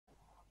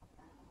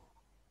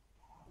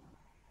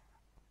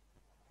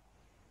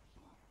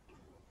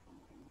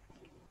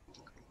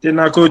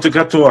Tēnā koutou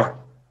katoa.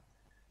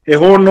 He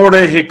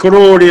honore, he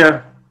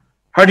kororia,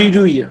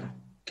 hariruia,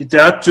 ki te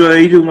atua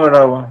i runga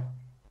rawa.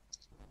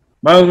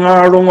 Mau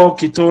ngā rongo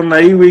ki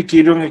tōna iwi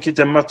ki runga ki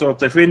te mata o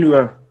te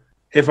whenua,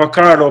 he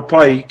whakaro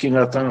pai ki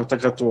ngā tangata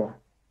katoa.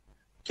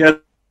 Kia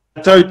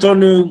tau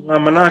tonu ngā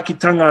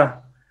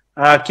manaakitanga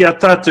kia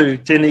tātou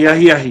tēnei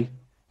ahi.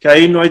 Kia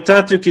ino ai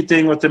tātou ki te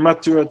ingo te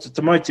matua, te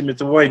tamaiti me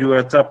te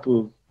wairua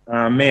tapu.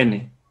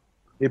 Mene.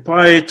 E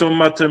pai e tō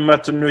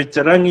matu nui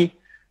te rangi,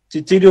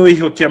 ti tiro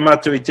iho kia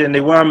matu i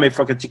tēnei wā me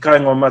whakatikai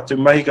ngā matu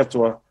mahi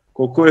katoa,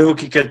 ko koe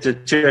hoki ke te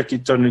tea ki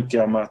tonu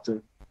kia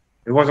matu.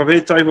 E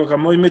wakawetai waka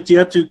moimeti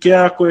atu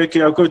kia koe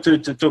kia koutou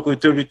te toko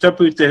turi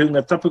tapu, te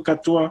hunga tapu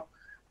katoa,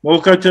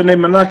 mō koutou nei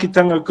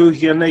manaakitanga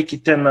kuhia nei ki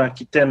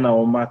tēnā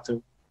o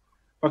mātou.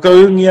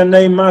 Wakaungia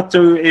nei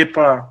mātou e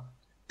pā,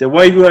 te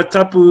wairua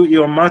tapu i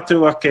o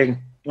mātou ake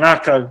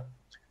ngākau,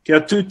 kia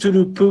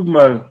tūturu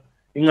pūmau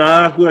i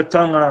ngā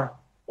āhuatanga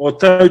o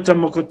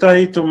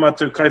tautamokotahi tō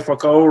mātou kai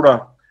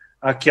whakaora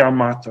a kia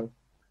mātou.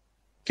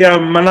 Kia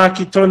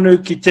manaki tonu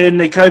ki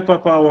tēnei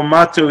kaupapa o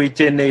mātou i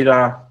tēnei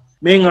rā,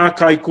 me ngā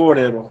kai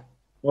kōrero.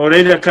 O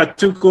reira ka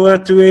tuku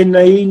atu e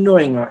nei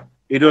inoinga,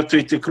 i roto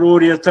i te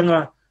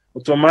kroriatanga o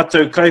tō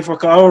mātou kai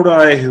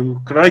whakaora ehu,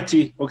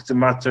 karaiti o te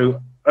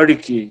mātou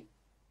ariki.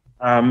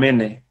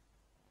 Mene.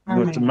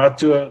 No te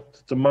matua,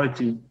 te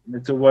maiti, me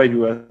te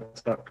wairua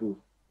tapu.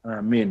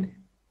 Mene.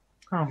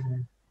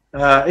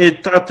 E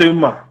tātou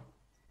ma,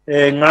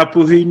 e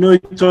Ngāpuhi nui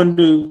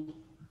tonu,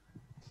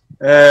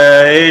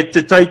 e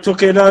te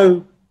taitoke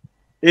rau,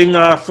 e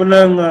ngā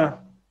whanaunga,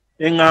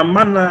 e ngā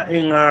mana,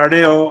 e ngā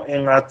reo, e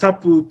ngā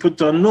tapu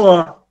puta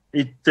noa,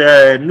 i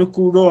te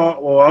nukuroa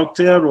o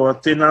Aotearoa,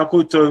 tēnā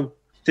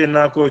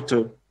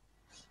koutou.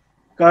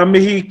 Ka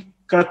mihi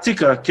ka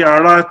tika kia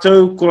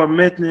rātou kua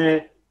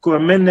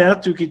mene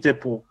atu ki te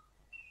pō.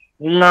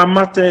 Ngā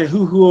mate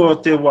huhu o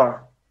te wā.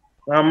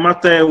 Ngā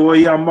mate o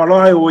ia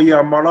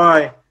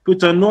marae,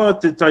 puta noa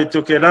te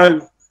taitoke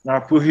rau,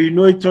 ngā puhi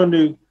nui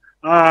tonu,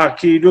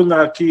 ki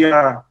runga ki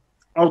a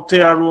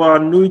Aotearoa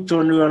nui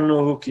tonu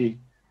anō hoki.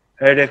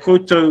 Heire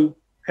koutou,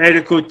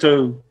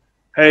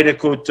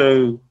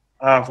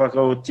 a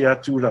whakaoti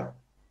atura.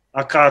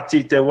 A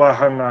kāti te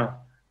wāhanga,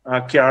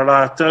 kia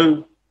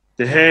rātou,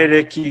 te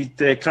here ki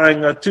te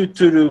kāinga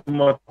tūturu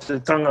mo te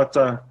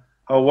tangata,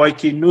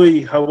 Hawaiki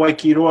nui,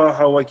 Hawaiki roa,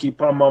 Hawaiki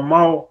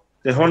pāmamao,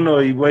 te hono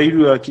i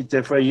wairua ki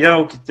te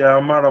whaiau, ki te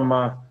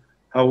amarama,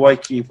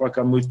 Hawaiki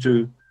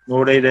whakamutu,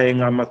 nō reira e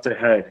ngā mate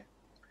haere.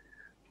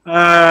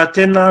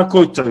 Tēnā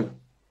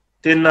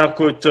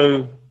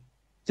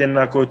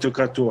koutou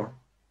katoa.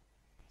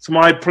 It's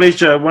my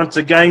pleasure once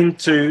again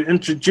to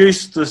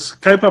introduce this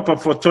kaupapa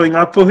for Toi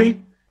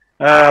Ngāpuhi,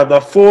 the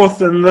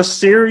fourth in this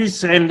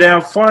series and our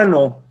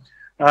final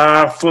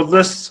for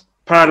this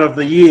part of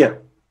the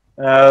year.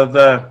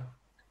 The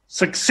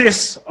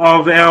success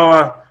of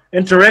our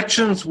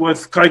interactions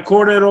with kai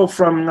kōrero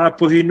from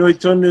Ngāpuhi Nui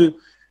Tonu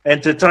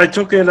and Te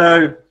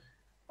Taitokerau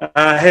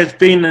has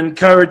been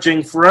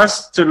encouraging for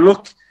us to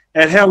look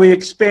at how we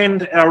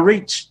expand our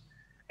reach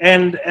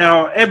and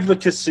our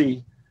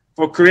advocacy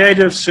for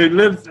creatives who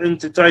live in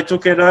Te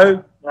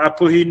Taitokerau,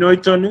 Ngāpuhi Nui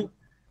Tonu,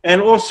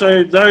 and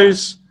also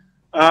those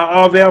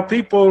of our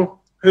people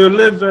who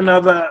live in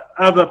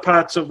other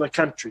parts of the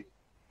country.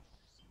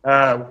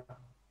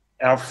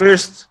 Our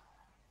first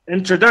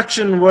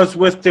introduction was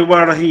with Te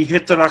Warahi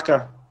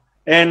Hetaraka,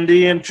 and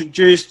he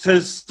introduced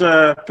his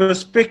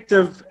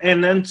perspective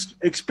and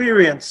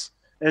experience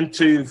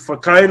into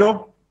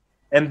whakairo.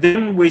 And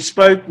then we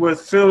spoke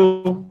with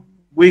Phil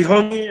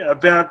Wihongi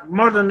about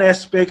modern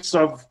aspects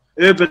of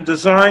urban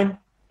design.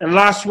 And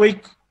last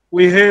week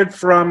we heard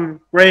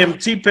from Graham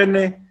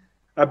Tipene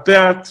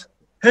about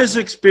his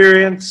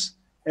experience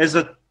as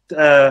a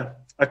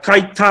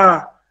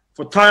kaitā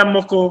for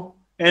taimoko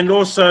and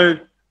also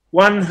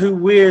one who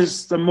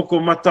wears the moko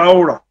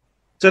mataora.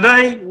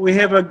 Today we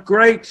have a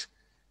great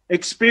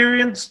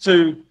experience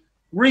to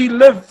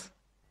relive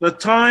the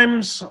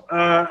times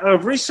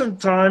of recent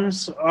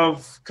times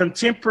of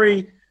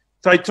contemporary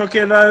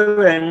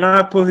Taitokerau and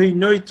Ngāpuhi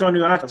Nui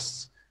Tonu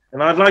artists.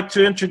 And I'd like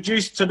to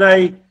introduce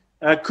today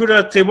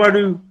Kura Te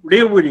Waru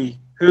Rewiri,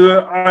 who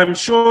I'm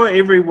sure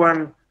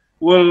everyone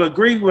will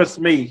agree with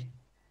me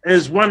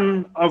is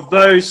one of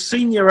those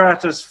senior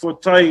artists for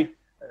Te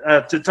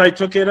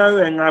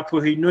Taitokerau and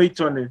Ngāpuhi Nui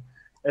Tonu.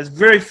 It's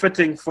very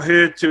fitting for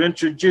her to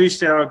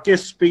introduce our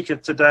guest speaker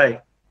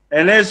today.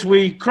 And as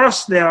we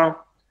cross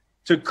now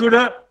to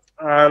Kura,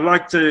 I'd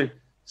like to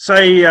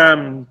say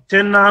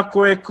tēnā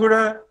koe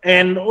Kura,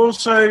 and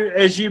also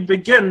as you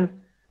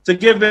begin, to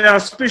give our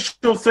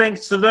special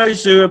thanks to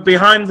those who are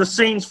behind the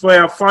scenes for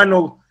our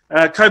final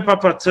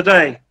kaupapa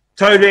today.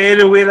 Taura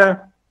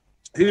Erewera,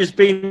 who's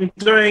been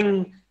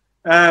doing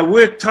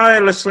work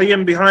tirelessly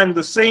in behind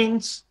the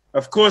scenes.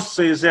 Of course,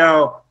 there's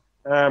our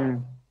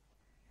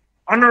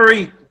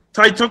honorary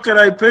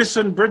Taitokerau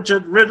person,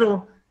 Bridget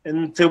Riddle,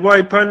 in Te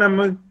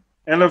Waipounamu,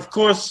 and of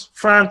course,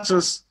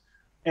 Francis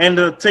and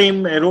her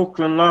team at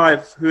Auckland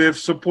Live, who have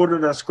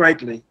supported us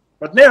greatly.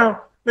 But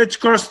now, let's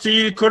cross to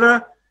you,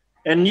 Kura,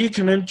 and you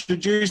can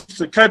introduce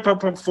the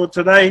kaupapa for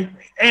today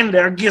and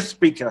our guest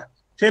speaker.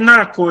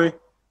 Tēnā koe,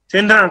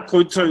 tēnā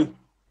koutou,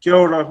 kia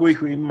ora hui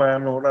hui mai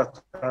anō rā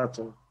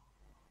tātou.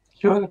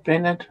 Kia ora,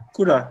 Bernard.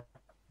 Kura.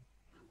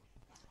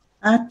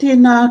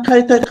 Tēnā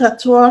koutou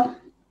katoa,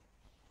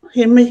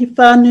 he mihi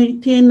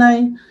whānui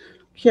tēnei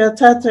kia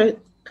tātou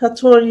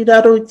katoa I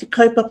raro I te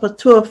kaupapa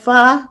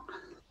tuawhā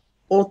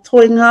o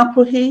toi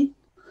Ngāpuhi.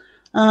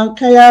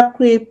 Kei a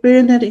koe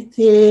Bernard I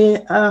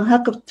te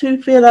haka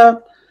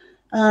tūwhera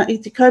I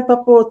te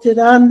kaupapa o te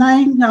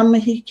rānei, ngā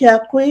mihi kia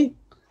koe.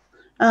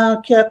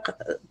 Kia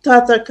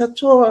tātou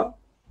katoa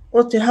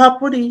o te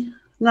hapuri,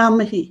 ngā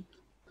mihi.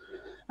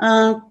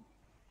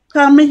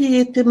 Ka mihi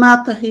E te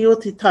mātahi o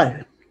te tau.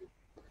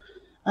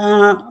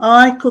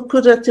 Ai, ko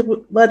kura te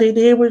wari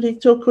Rewiri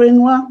tōku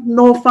ingoa,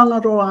 no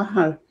whangaroa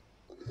hau.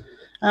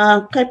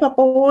 Kei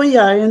papa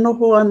oia e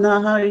noho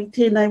ana hau I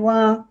tēnei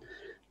wā,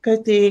 kei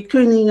te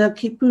kuninga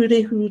ki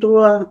pūrehu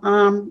roa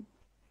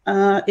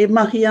e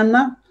mahi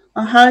ana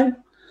a hau.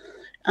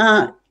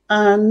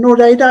 Nō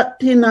reira,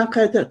 tēnā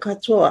koutou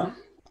katoa.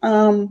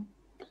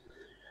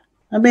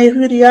 Me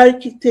huri au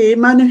ki te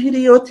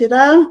manuhiri o te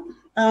rā,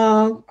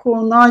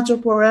 ko Nigel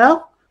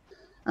Borell.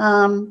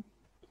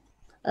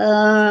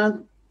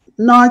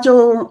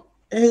 Nigel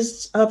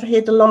I've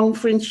had a long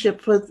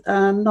friendship with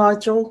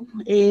Nigel,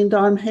 and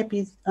I'm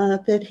happy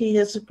that he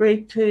has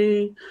agreed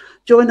to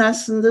join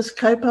us in this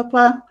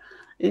kaupapa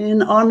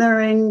in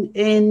honouring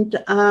and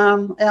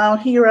our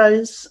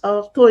heroes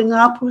of Toi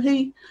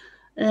Ngāpuhi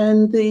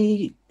and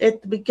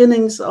at the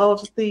beginnings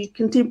of the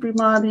Contemporary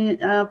Maori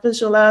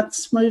visual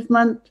arts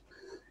movement.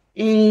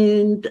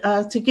 And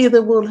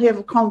together we'll have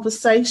a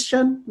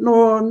conversation.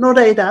 Nō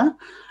reira,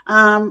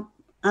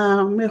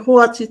 me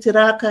hoati te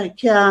rākau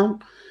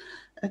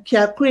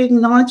kia koe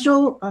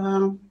Nigel,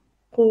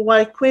 ko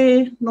wai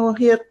koe, no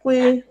hea koe,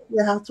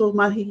 ia hato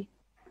mahi.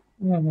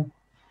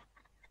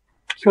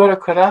 Kia ora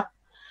kura.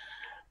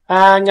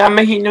 Ngā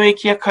mihi nui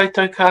kia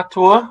koutou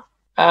katoa.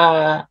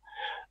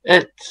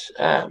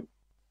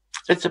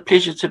 It's a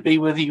pleasure to be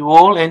with you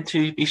all and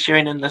to be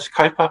sharing in this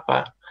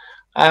kaupapa.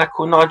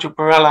 Ko Nigel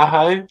Borell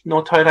ahau,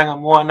 no tauranga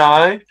moana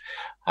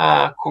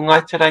au, ko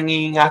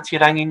Ngaitarangi, Ngāti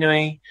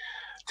Ranginui,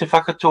 te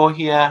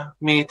whakatohia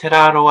me te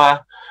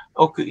rāroa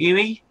oku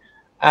iwi,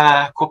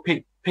 ko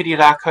piri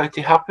rākau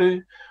te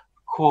hapu,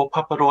 ko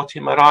paparo te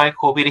marae,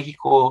 ko wirihi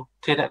ko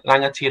te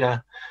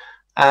rangatira.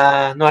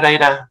 Nō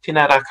reira,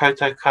 tēnā rā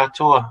koutou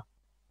katoa.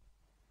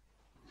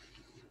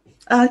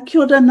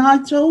 Kia ora,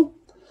 Nigel.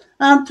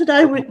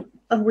 Today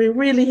we're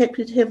really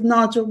happy to have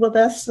Nigel with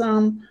us.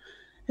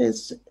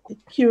 As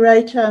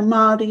curator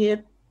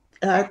Māori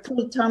at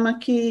Toi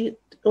Tamaki,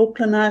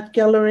 Auckland Art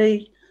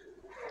Gallery,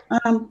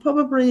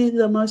 probably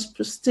the most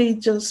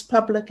prestigious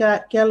public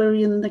art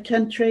gallery in the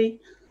country.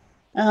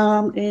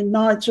 And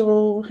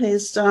Nigel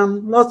has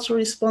lots of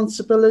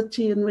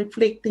responsibility in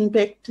reflecting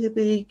back to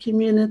the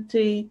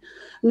community,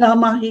 ngā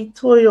mahi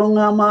toi o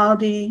ngā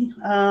Māori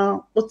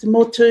o te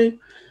motu,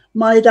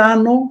 mai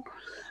rāno.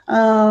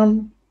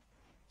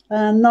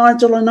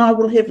 Nigel and I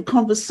will have a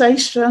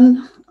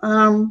conversation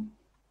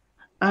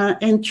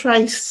and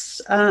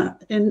trace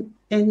and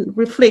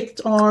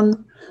reflect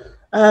on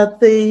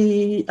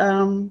the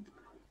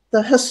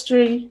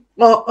history,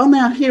 well, on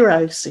our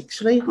heroes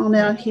actually, on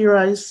our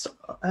heroes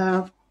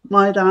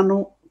mai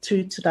rāno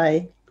to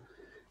today.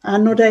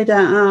 Nō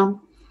reira,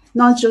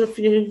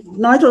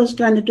 Nigel is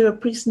going to do a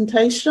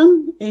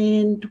presentation,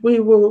 and we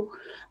will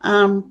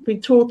be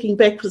talking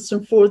backwards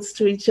and forwards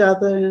to each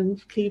other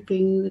and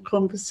keeping the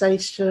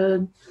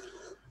conversation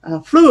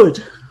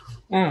fluid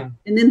and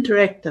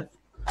interactive.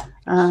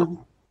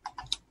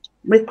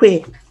 Me koe.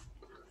 Kia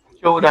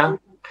ora.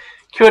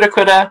 Kia ora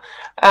kura.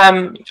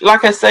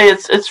 Like I say,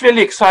 it's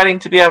really exciting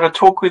to be able to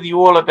talk with you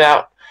all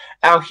about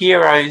our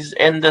heroes,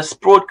 and this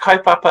broad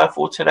kaupapa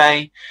for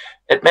today.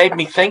 It made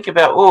me think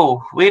about,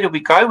 where do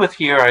we go with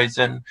heroes?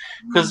 And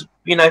because,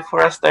 you know, for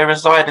us, they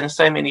reside in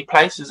so many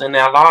places in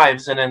our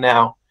lives and in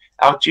our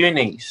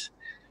journeys,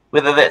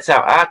 whether that's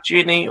our art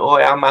journey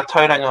or our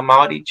mātauranga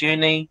Māori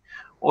journey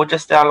or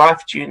just our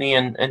life journey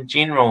in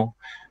general.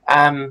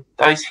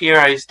 Those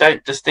heroes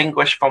don't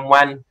distinguish from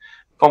one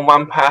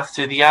path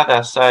to the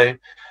other. So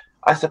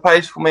I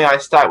suppose for me, I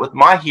start with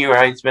my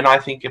heroes when I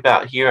think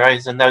about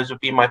heroes, and those would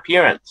be my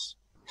parents.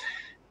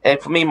 And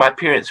for me, my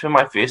parents were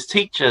my first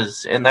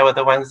teachers, and they were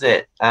the ones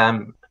that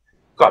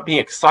got me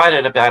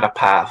excited about a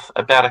path,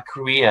 about a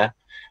career,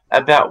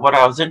 about what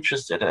I was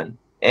interested in.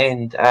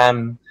 And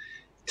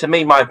to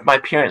me, my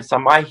parents are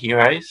my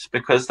heroes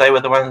because they were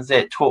the ones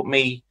that taught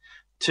me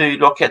to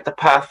look at the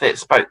path that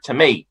spoke to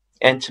me.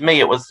 And to me,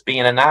 it was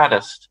being an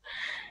artist.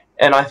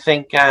 And I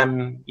think,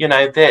 you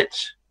know,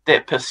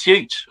 that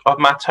pursuit of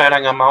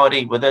mātauranga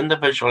Māori within the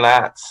visual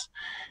arts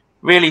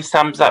really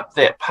sums up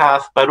that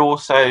path, but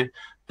also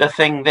the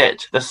thing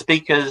that the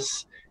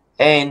speakers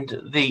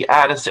and the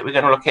artists that we're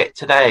going to look at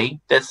today,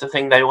 that's the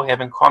thing they all have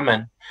in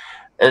common,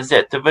 is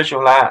that the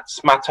visual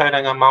arts,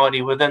 mātauranga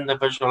Māori within the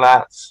visual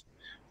arts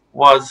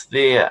was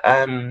their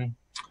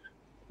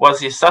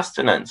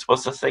sustenance,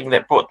 was the thing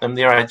that brought them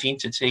their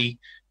identity,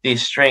 their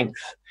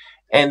strength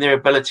and their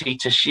ability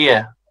to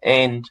share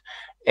and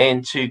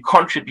to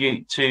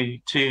contribute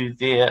to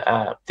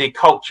their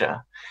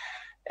culture.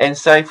 And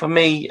so for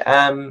me,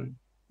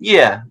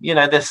 yeah, you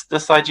know,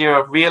 this idea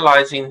of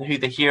realizing who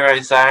the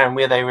heroes are and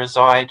where they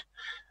reside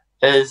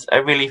is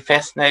a really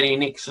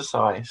fascinating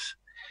exercise.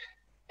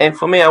 And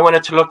for me, I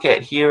wanted to look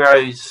at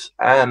heroes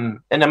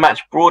in a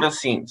much broader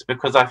sense,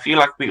 because I feel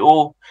like we're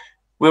all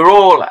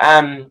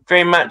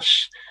very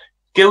much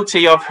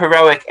guilty of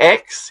heroic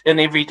acts in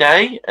every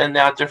day in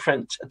our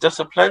different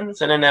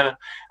disciplines and in our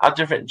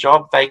different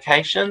job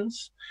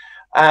vacations.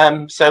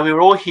 So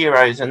we're all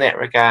heroes in that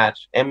regard,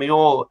 and we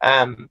all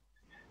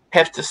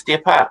have to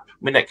step up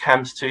when it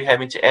comes to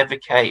having to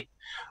advocate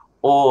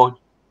or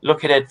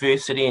look at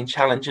adversity and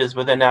challenges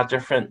within our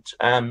different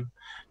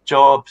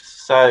jobs.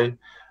 So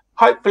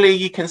hopefully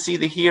you can see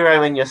the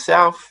hero in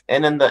yourself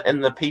and in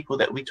the people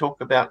that we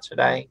talk about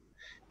today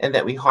and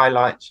that we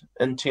highlight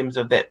in terms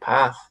of that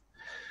path.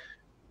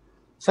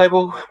 So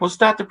we'll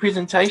start the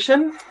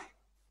presentation.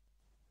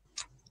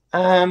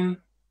 And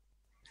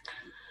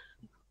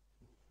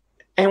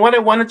what I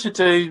wanted to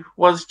do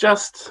was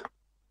just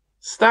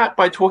start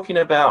by talking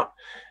about,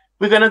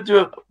 we're going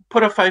to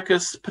put a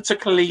focus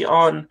particularly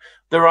on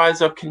the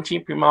rise of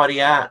contemporary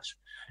Maori art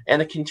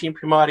and the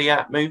contemporary Maori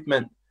art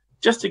movement,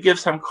 just to give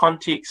some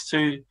context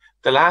to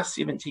the last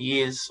 70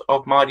 years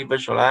of Maori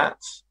visual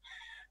arts.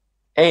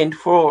 And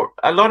for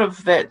a lot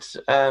of that,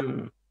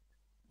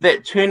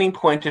 that turning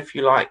point, if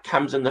you like,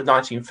 comes in the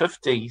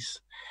 1950s,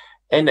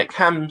 and it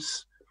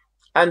comes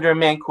under a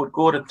man called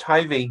Gordon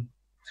Tovey.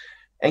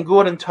 And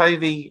Gordon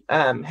Tovey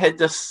had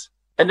this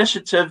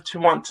initiative to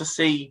want to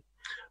see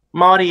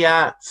Māori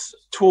arts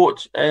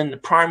taught in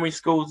primary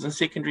schools and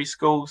secondary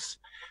schools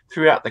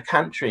throughout the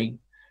country.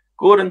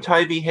 Gordon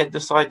Tovey had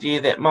this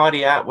idea that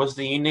Māori art was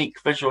the unique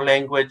visual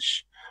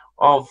language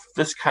of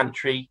this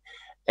country,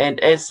 and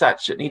as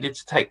such it needed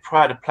to take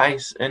pride of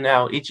place in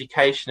our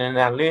education and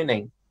our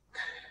learning.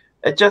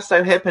 It just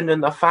so happened in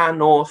the far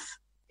north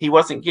he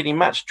wasn't getting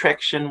much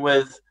traction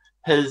with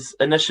his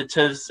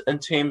initiatives in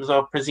terms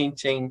of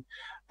presenting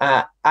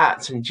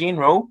arts in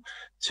general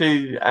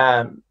to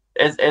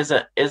as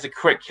a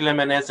curriculum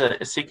and as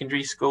a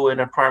secondary school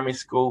and a primary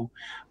school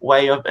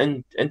way of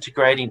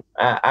integrating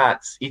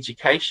arts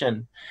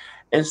education.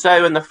 And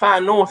so in the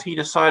far north he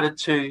decided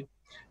to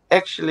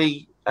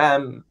actually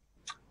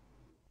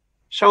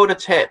shoulder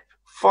tap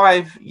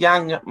 5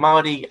 young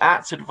Māori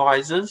arts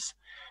advisors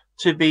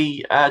to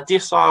be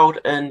deciled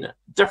in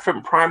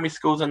different primary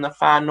schools in the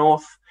far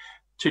north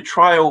to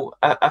trial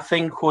a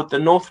thing called the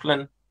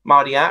Northland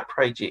Māori Art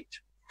Project.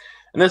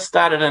 And this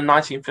started in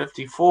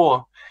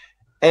 1954.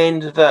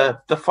 And the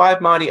 5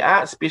 Māori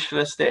art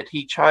specialists that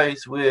he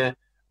chose were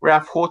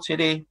Ralph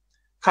Hōtere,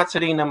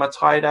 Katarina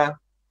Mataira,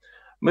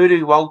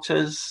 Muru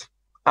Walters,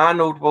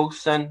 Arnold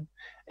Wilson,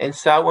 and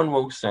Selwyn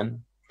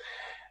Wilson.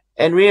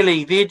 And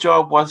really their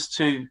job was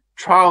to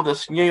trial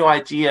this new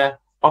idea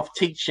of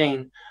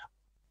teaching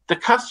the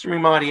customary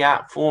Māori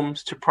art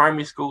forms to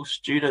primary school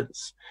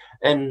students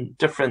in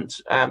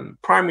different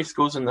primary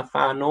schools in the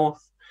far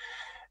north.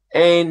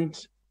 And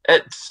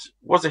it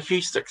was a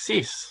huge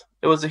success.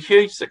 It was a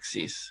huge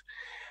success.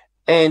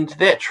 And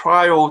that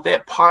trial,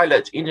 that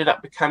pilot, ended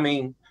up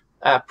becoming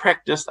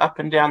practiced up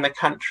and down the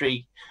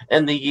country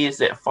in the years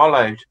that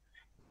followed.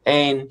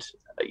 And,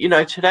 you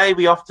know, today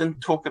we often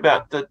talk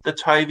about the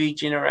Tovey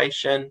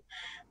generation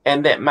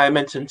and that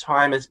moment in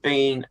time as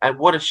being a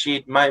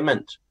watershed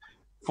moment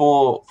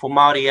for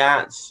Māori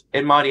arts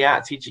and Māori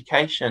arts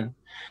education.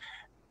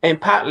 And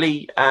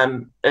partly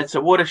it's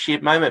a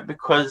watershed moment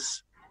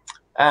because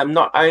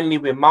not only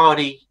were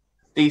Māori,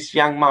 these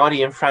young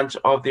Māori, in front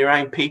of their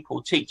own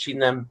people, teaching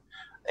them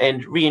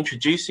and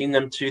reintroducing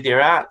them to their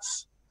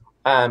arts,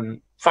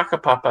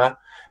 whakapapa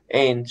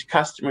and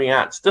customary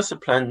arts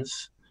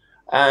disciplines,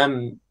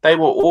 they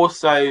were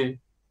also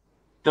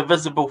the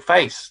visible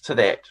face to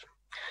that.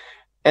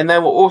 And they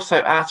were also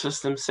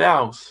artists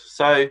themselves.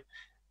 So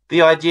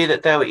the idea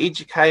that they were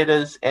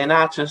educators and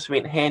artists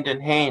went hand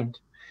in hand.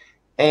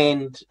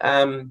 And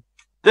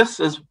this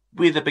is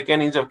where the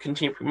beginnings of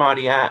contemporary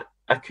Māori art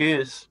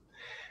occurs.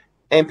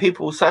 And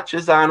people such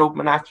as Arnold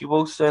Manaki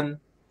Wilson,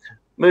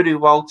 Muru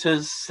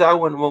Walters,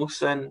 Selwyn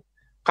Wilson,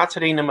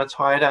 Katarina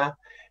Mataira,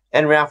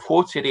 and Ralph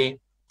Hōtere,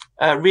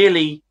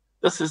 really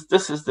this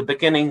is the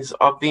beginnings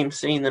of them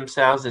seeing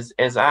themselves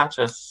as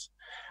artists,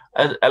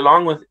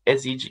 along with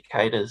as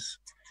educators.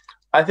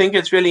 I think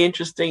it's really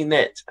interesting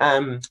that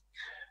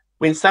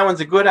when someone's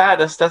a good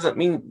artist doesn't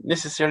mean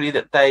necessarily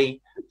that they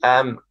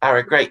are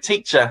a great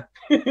teacher.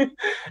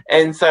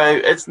 And so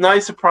it's no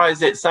surprise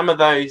that some of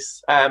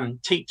those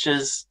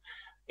teachers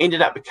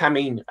ended up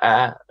becoming,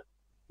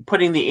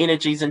 putting the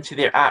energies into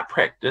their art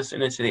practice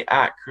and into their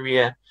art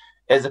career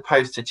as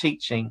opposed to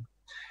teaching.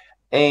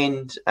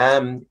 And,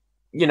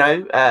 you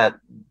know,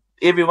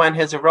 everyone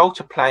has a role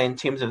to play in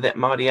terms of that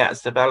Māori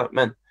arts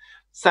development.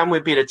 Some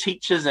were better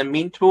teachers and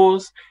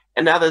mentors,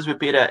 and others were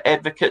better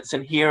advocates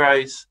and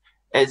heroes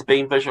as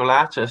being visual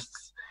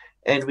artists.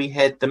 And we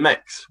had the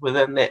mix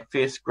within that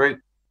first group.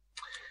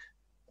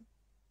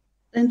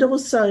 And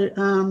also,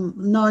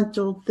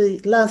 Nigel, the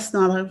last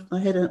night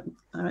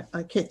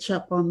I catch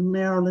up on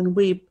Marilyn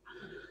Webb,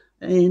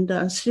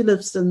 and she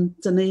lives in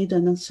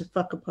Dunedin and she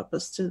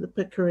whakapapas to the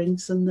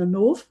Pickerings in the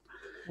north.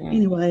 Mm.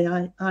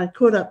 Anyway, I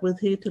caught up with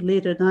her to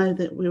let her know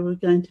that we were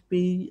going to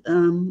be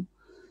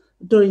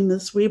doing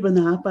this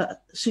webinar,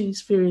 but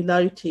she's very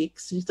low tech.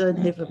 She don't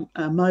have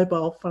a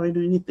mobile phone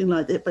or anything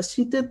like that. But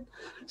she did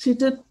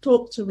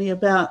talk to me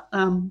about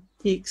the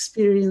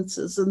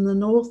experiences in the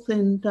north,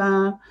 and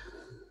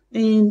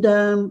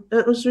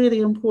it was really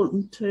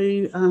important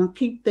to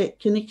keep that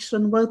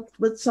connection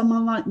with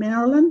someone like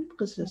Marilyn,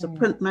 because she's a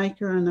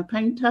printmaker and a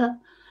painter,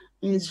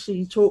 and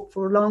she taught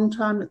for a long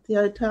time at the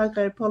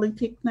Otago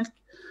Polytechnic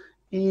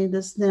and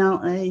is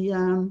now a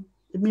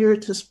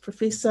emeritus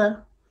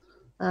professor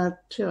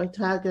to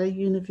Otago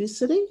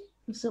University.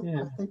 So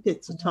I think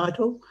that's the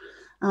title.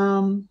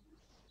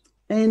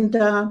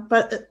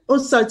 But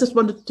also I just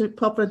wanted to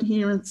pop in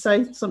here and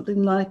say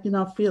something like,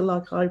 I feel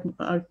like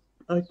I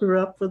grew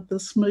up with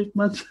this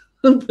movement,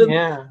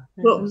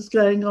 what was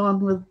going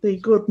on with the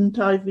Good and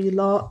Tovi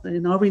lot.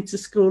 And I went to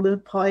school in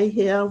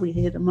Paihia. We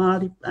had a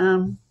Māori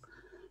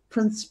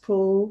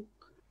principal.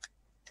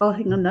 Oh,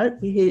 hang on, no.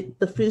 We had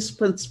the first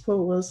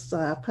principal was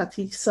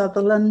Patti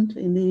Sutherland,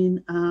 and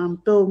then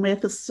Bill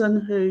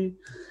Matheson, who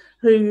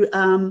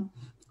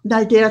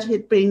no doubt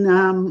had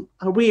been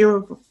aware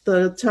of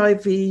the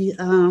Tovi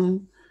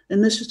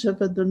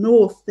initiative in the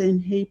north,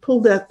 and he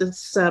pulled out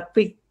this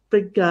big,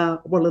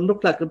 well, it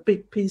looked like a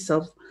big piece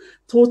of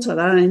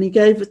tōtara, and he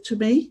gave it to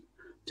me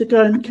to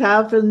go and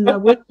carve in the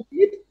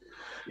workshed.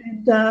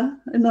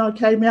 And I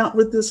came out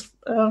with this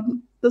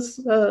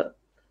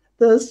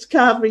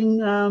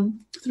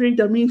carving,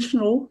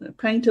 three-dimensional,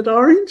 painted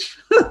orange.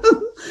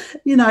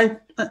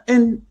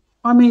 And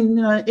I mean,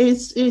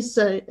 as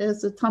a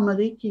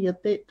tamariki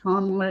at that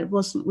time, I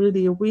wasn't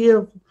really aware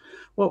of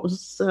what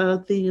was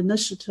the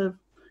initiative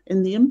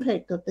and the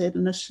impact of that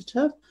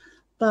initiative,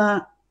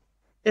 but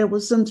it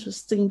was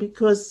interesting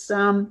because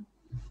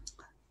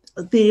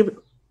there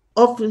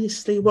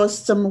obviously was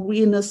some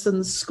awareness in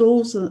the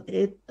schools,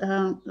 in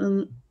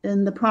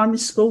the primary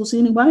schools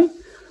anyway,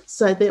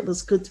 so that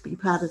was good to be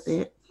part of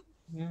that.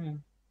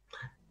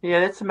 Yeah,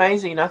 that's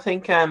amazing. I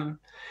think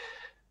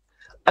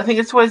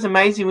it's always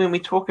amazing when we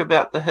talk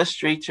about the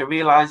history to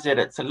realise that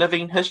it's a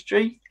living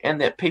history and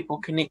that people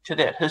connect to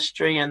that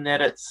history, and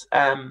that it's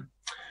a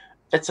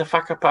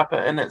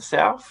whakapapa in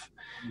itself.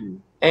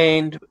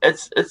 And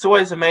it's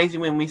always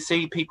amazing when we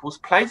see people's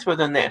place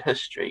within that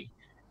history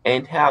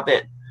and how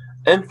that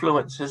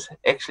influences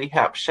actually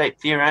help shape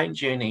their own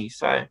journey.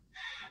 So,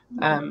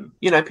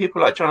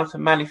 people like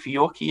Jonathan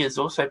Maniwhioki is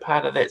also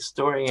part of that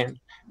story and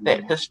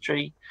that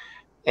history,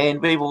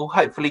 and we will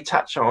hopefully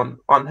touch on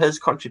his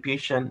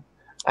contribution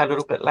a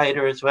little bit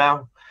later as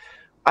well.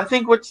 I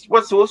think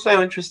what's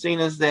also interesting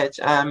is that,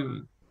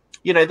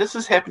 this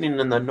is happening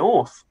in the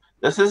north.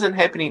 This isn't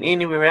happening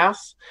anywhere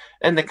else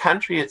in the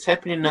country. It's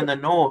happening in the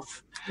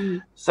north.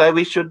 So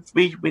we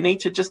need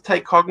to just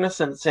take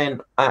cognizance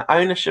and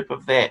ownership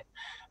of that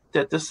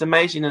this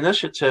amazing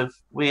initiative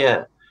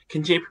where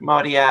contemporary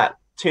Māori art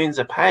turns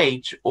a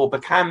page or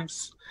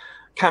comes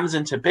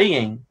into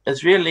being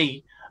is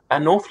really a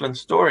Northland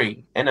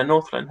story and a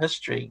Northland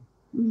history.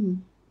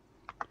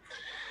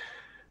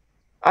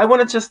 I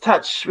want to just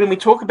touch, when we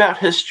talk about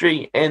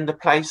history and the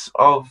place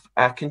of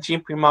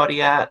contemporary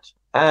Māori art,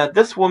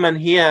 this woman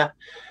here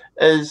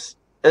is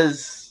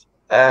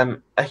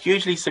a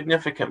hugely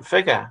significant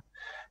figure.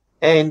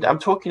 And I'm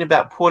talking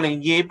about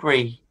Pauline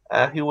Yebury,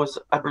 who was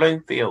a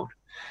Bloomfield.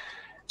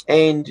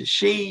 And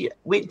she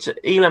went to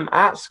Elam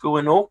Art School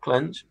in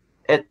Auckland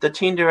at the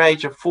tender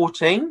age of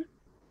 14 in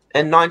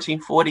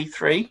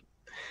 1943.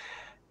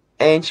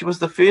 And she was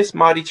the first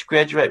Māori to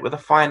graduate with a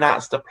fine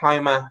arts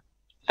diploma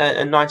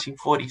in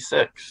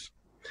 1946.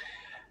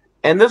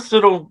 And this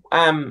little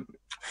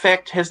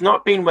fact has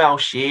not been well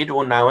shared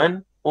or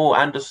known or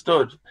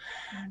understood.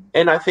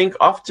 And I think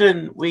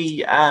often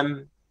we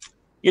haven't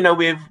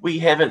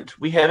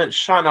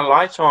shone a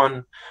light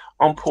on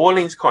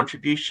Pauline's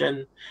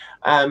contribution,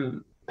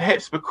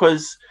 perhaps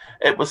because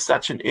she was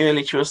such an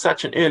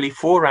early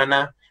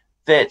forerunner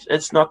that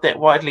it's not that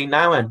widely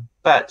known.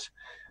 But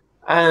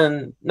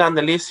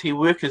nonetheless, her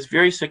work is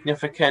very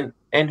significant,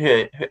 and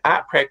her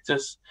art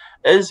practice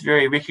is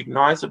very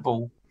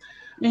recognisable.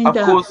 Of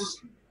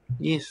course,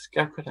 yes,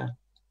 go Kura.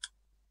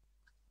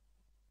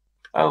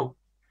 Oh.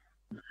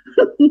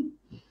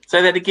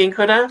 Say that again,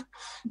 Kura?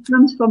 It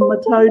comes from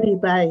Matodi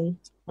Bay.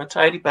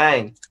 Matodi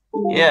Bay,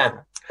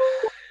 yeah.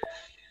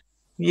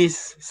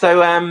 Yes,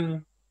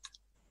 so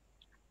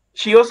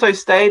she also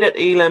stayed at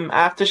Elam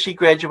after she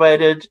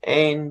graduated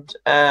and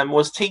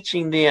was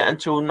teaching there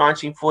until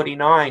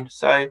 1949.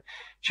 So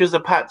she was a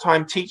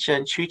part-time teacher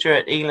and tutor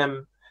at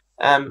Elam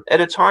at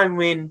a time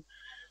when,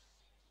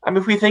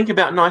 if we think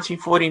about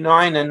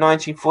 1949 and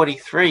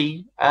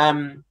 1943,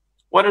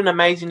 what an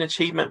amazing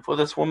achievement for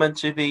this woman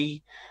to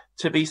be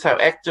so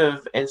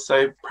active and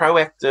so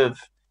proactive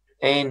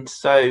and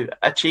so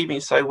achieving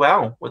so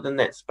well within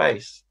that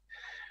space.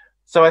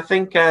 So I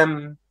think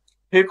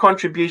her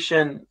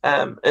contribution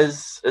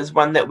is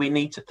one that we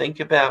need to think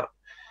about.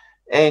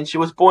 And she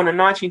was born in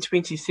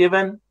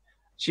 1927.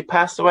 She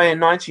passed away in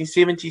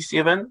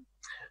 1977.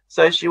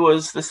 So she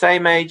was the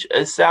same age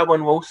as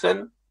Selwyn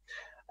Wilson.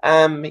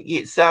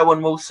 Yet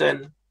Selwyn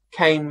Wilson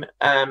came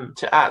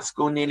to art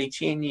school nearly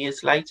 10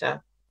 years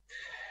later.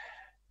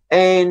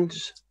 And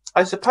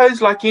I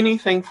suppose, like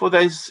anything for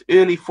those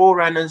early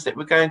forerunners that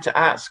were going to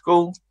art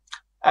school,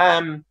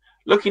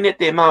 looking at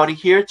their Māori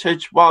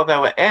heritage while they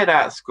were at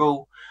art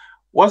school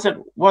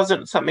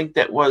wasn't something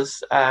that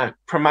was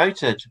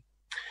promoted,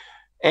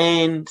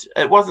 and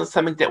it wasn't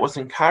something that was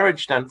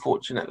encouraged,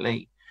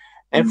 unfortunately.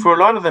 And for a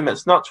lot of them,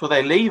 it's not till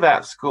they leave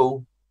art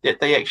school that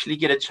they actually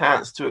get a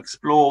chance to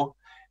explore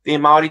their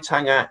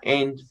Māoritanga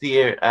and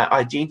their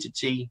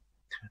identity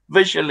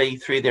visually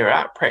through their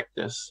art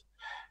practice.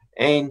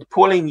 And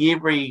Pauline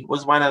Yebri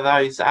was one of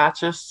those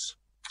artists.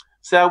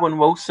 Selwyn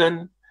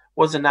Wilson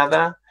was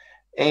another.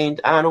 And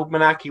Arnold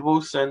Manaki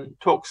Wilson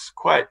talks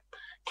quite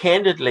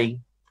candidly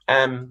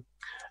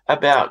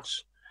about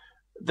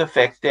the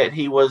fact that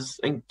he was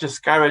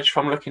discouraged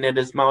from looking at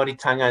his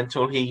Māoritanga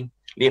until he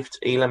left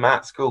Elam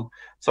Art School.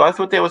 So I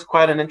thought that was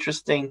quite an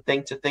interesting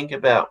thing to think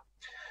about,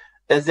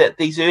 is that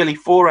these early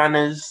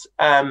forerunners,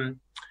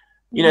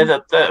 you know,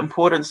 the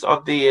importance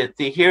of their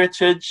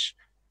heritage,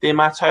 their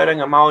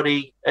mātauranga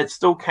Māori, it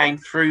still came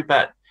through,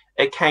 but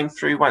it came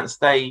through once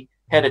they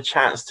had a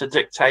chance to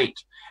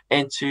dictate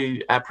and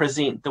to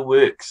present the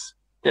works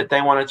that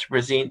they wanted to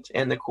present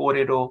and the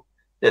kōrero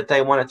that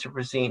they wanted to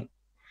present.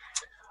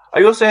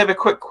 I also have a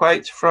quick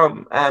quote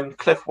from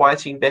Cliff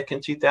Whiting back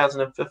in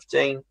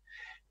 2015,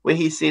 where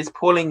he says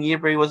Pauline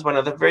Yebri was one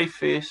of the very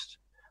first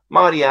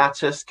Māori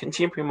artists,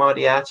 contemporary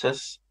Māori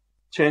artists,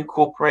 to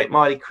incorporate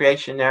Māori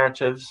creation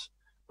narratives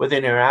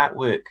within her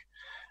artwork.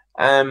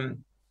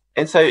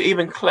 And so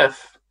even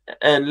Cliff,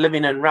 and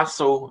living in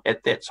Russell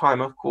at that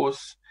time, of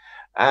course,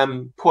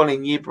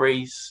 Pauline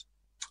Yebri's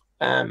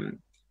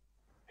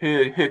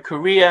her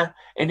career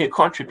and her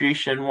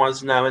contribution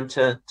was known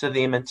to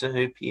them and to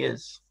her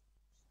peers.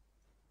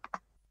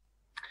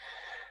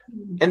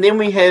 And then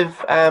we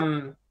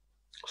have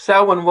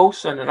Selwyn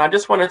Wilson, and I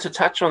just wanted to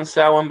touch on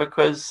Selwyn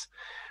because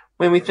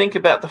when we think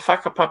about the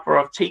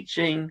whakapapa of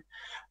teaching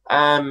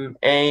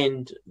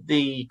and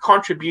the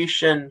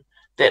contribution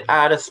that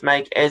artists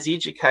make as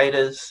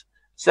educators,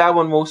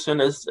 Selwyn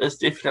Wilson is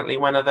definitely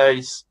one of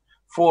those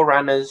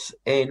forerunners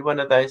and one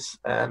of those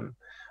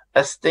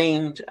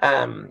esteemed,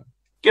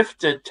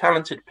 gifted,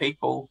 talented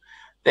people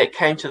that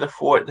came to the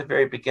fore at the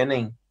very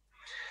beginning.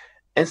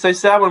 And so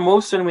Selwyn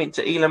Wilson went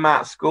to Elam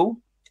Art School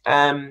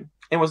and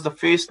was the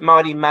first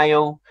Māori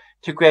male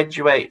to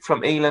graduate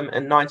from Elam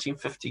in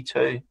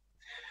 1952.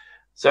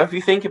 So if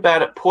you think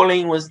about it,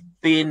 Pauline was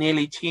there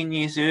nearly 10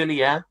 years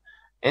earlier,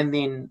 and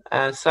then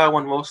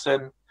Selwyn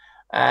Wilson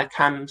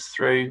comes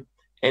through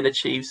and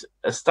achieves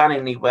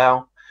stunningly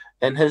well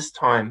in his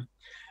time.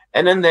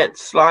 And in that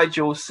slide,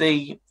 you'll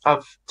see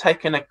I've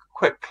taken a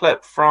quick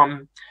clip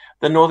from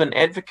the Northern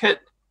Advocate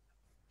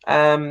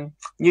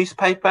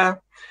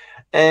newspaper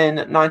in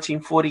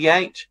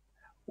 1948,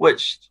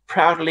 which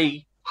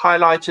proudly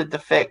highlighted the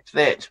fact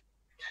that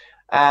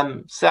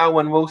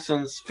Selwyn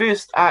Wilson's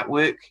first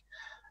artwork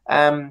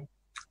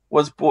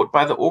was bought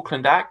by the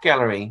Auckland Art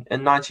Gallery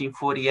in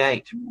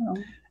 1948. Wow.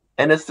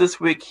 And it's this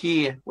work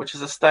here, which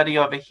is a study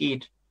of a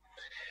head.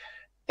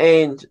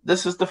 And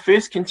this is the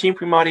first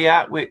contemporary Māori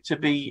artwork to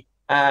be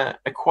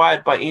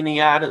acquired by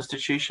any art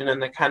institution in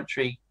the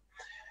country.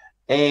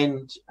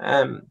 And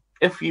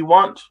if you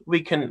want,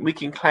 we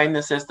can claim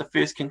this as the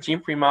first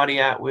contemporary Māori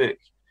artwork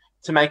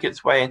to make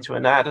its way into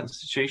an art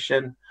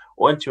institution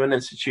or into an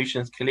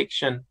institution's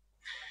collection.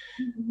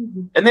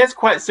 And that's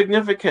quite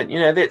significant. You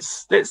know,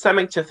 that's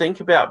something to think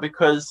about,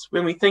 because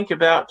when we think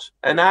about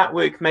an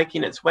artwork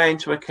making its way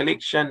into a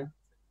collection,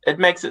 it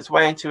makes its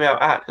way into our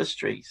art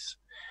histories.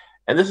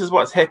 And this is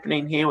what's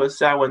happening here with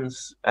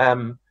Selwyn's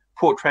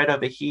portrait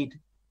of a head.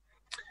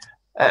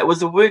 It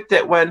was a work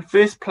that won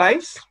first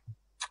place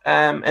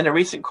in a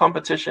recent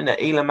competition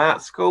at Elam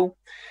Art School,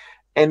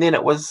 and then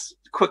it was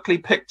quickly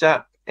picked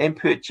up and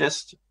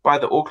purchased by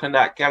the Auckland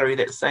Art Gallery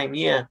that same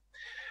year.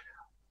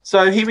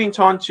 So he went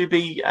on to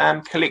be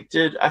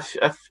collected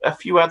a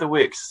few other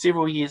works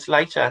several years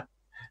later.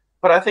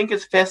 But I think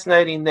it's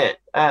fascinating that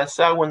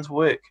Selwyn's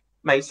work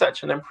made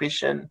such an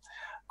impression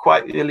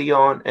quite early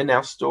on in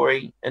our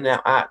story, in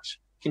our art,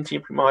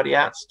 contemporary Māori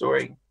art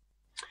story.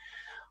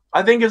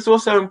 I think it's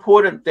also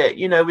important that,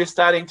 you know, we're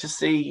starting to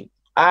see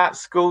art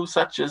schools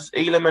such as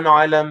Elam and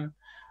Ilam,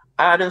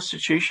 art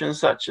institutions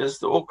such as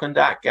the Auckland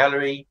Art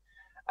Gallery,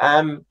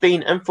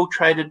 being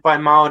infiltrated by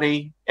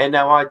Māori and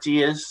our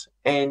ideas,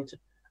 and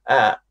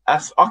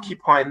us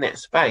occupying that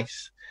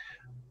space.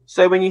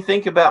 So when you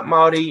think about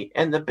Māori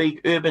and the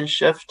big urban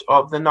shift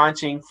of the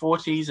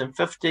 1940s and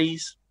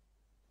 50s,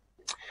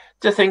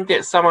 to think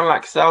that someone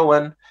like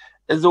Selwyn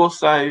is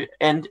also,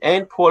 and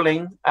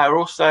Pauline are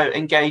also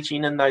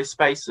engaging in those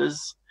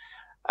spaces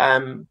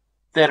that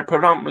are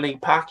predominantly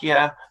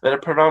Pākehā, that are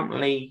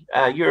predominantly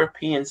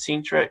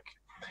European-centric,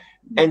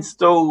 and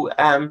still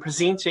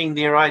presenting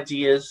their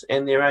ideas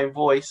and their own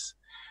voice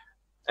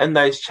in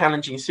those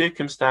challenging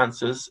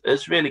circumstances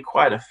is really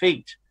quite a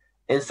feat,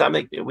 and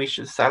something that we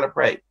should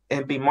celebrate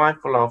and be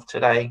mindful of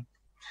today.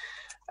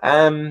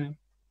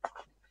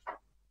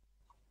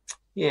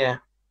 Yeah.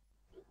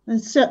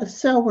 And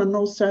Selwyn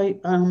also,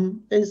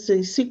 as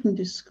a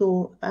secondary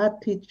school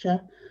art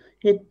teacher,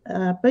 had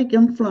a big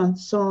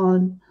influence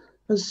on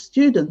his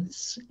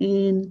students,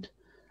 and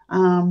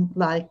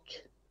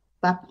like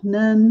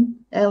Bucknan,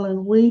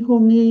 Alan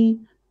Wehongi,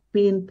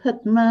 Ben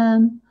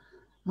Pittman,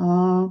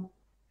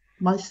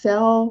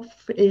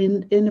 myself,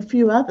 and a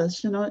few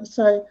others, you know.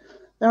 So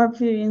they were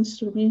very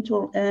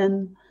instrumental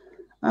in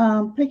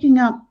picking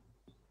up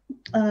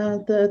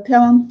the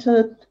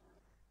talented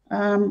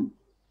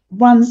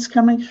ones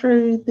coming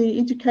through the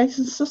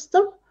education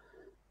system.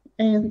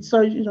 And so,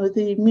 you know,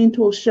 the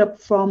mentorship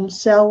from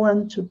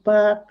Selwyn to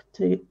Buck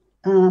to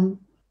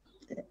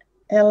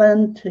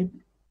Alan to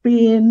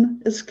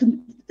Ben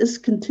is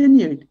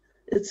continued.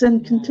 It's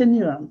in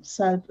continuum.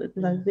 So, you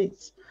know,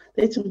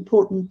 that's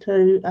important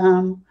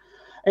to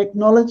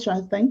acknowledge,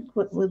 I think,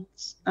 with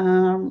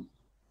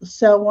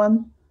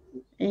Selwyn.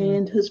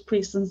 And his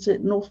presence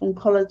at Northern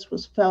College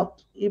was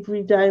felt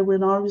every day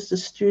when I was a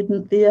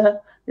student there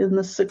in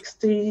the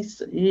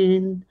 60s.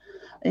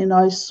 And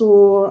I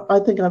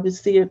think I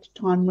was there at the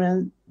time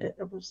when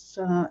it was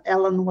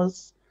Alan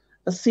was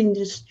a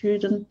senior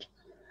student.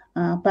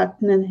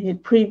 Bucknan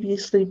had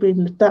previously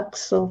been the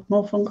Ducks of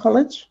Northern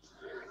College.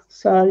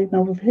 So, you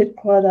know, we've had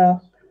quite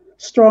a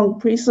strong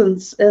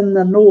presence in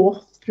the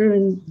North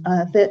during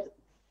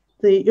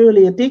the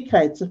earlier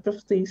decades, the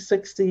 50s,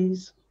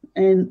 60s,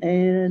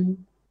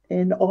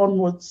 and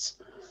onwards.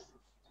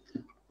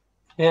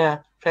 Yeah,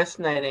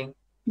 fascinating.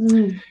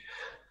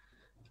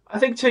 I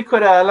think too,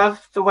 Kura, I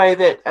love the way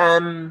that,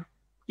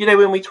 you know,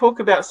 when we talk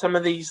about some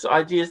of these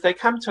ideas, they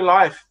come to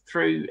life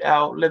through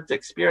our lived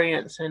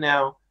experience and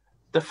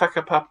the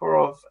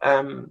whakapapa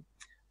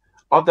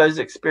of those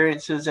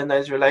experiences and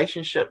those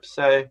relationships.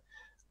 So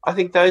I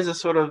think those are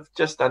sort of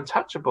just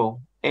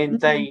untouchable, and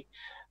they're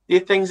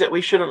things that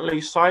we shouldn't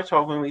lose sight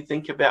of when we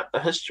think about the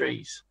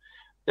histories,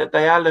 that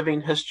they are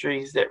living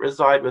histories that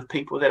reside with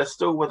people that are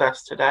still with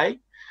us today.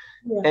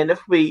 Yeah. And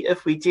if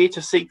we dare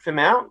to seek them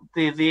out,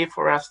 they're there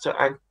for us to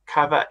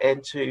uncover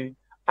and to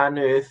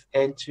unearth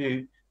and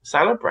to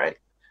celebrate.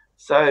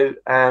 So,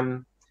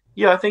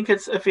 I think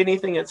if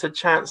anything, it's a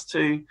chance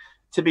to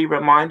be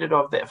reminded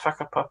of that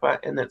whakapapa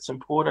and its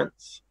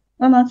importance.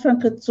 And I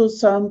think it's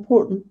also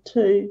important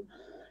too,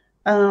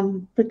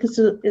 because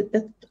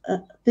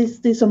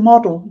there's a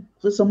model.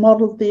 There's a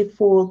model there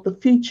for the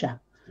future,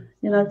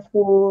 you know,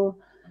 for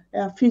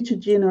our future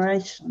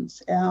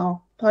generations,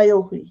 our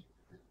taiohi,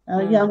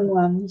 our young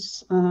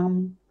ones.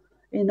 And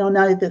I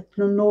know that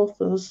the North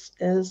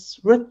is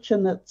rich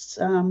in its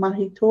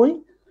mahi toi,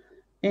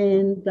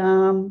 and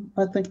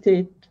I think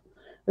that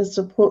it's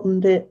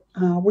important that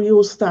we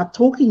all start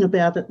talking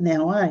about it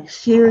now,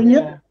 sharing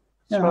it,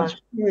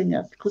 sharing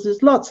it, because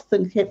there's lots of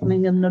things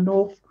happening in the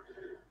North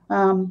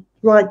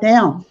right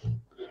now.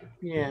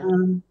 Yeah.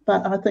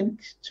 But I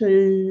think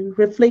to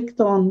reflect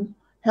on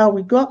how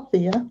we got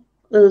there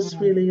is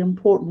really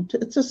important.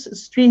 It just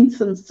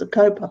strengthens the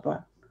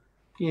kaupapa.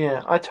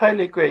 Yeah, I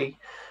totally agree.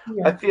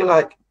 Yeah. I feel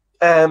like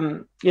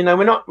you know,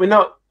 we're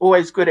not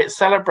always good at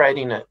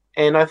celebrating it,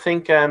 and I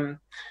think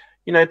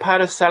you know,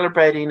 part of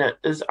celebrating it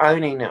is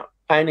owning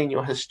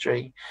your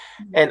history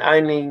and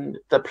owning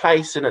the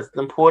place and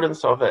the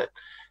importance of it.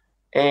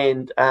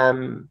 And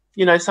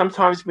you know,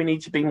 sometimes we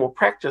need to be more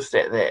practiced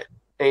at that.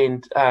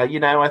 And you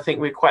know, I think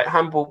we're quite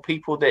humble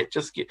people that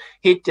just get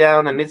head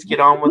down and let's get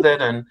on with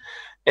it. And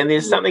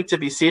there's something to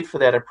be said for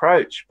that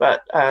approach.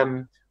 But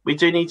we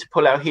do need to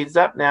pull our heads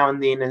up now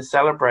and then and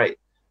celebrate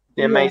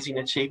the amazing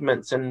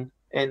achievements and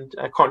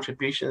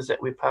contributions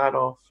that we're part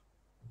of.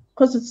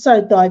 Because it's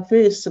so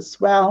diverse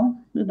as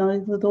well, you know,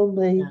 with all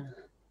the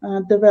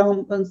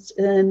developments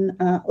in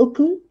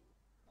uku,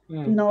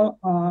 you know,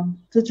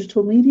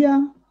 digital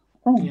media,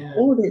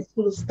 all that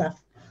sort of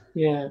stuff.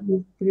 Yeah,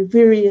 we're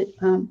very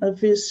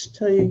averse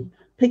to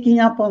picking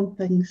up on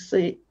things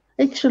that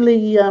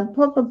actually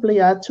probably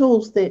are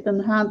tools that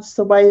enhance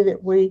the way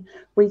that we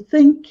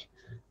think,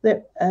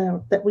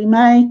 that we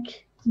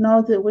make, you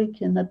know, that we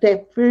can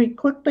adapt very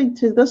quickly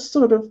to this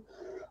sort of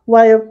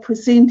way of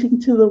presenting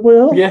to the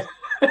world. Yeah.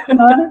 You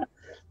know,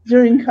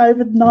 during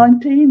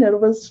COVID-19,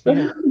 it was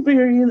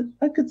very,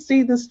 I could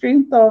see the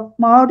strength of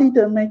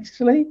Māoridom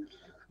actually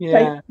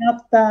taking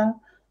up the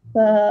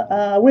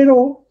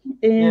wero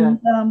and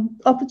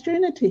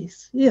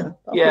opportunities. Yeah,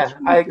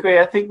 I agree.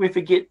 I think we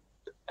forget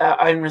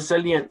our own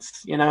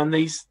resilience, you know, and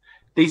these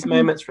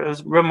moments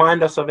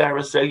remind us of our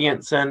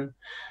resilience, and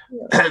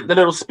the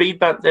little speed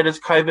bump that is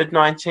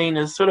COVID-19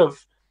 is sort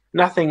of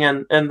nothing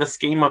in the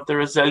scheme of the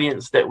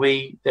resilience that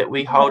we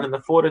hold and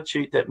the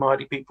fortitude that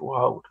Māori people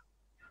hold.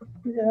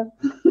 Yeah.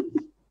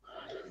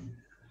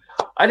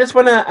 I just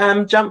want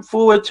to jump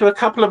forward to a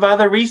couple of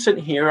other recent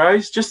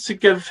heroes, just to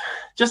give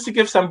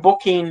some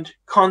bookend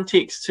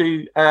context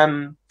to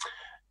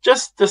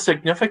just the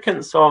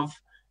significance of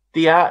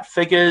the art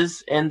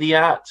figures and the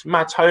art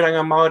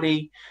mātauranga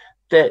Māori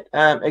that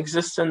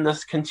exists in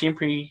this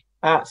contemporary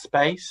art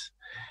space.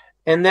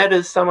 And that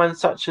is someone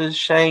such as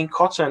Shane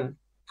Cotton,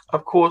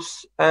 of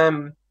course,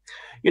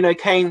 you know,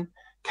 came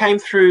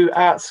through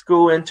art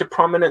school into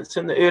prominence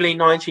in the early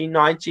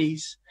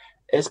 1990s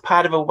as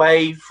part of a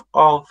wave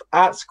of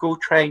art school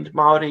trained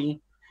Māori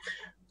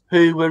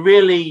who were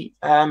really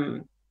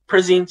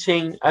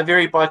presenting a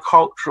very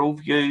bicultural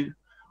view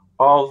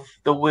of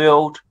the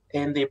world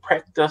and their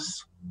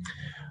practice.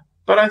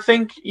 But I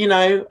think, you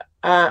know,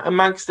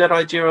 amongst that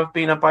idea of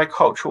being a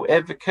bicultural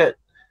advocate,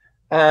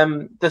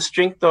 the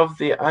strength of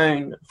their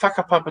own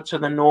whakapapa to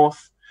the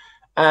north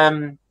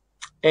and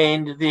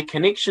their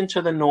connection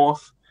to the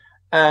north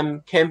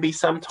can be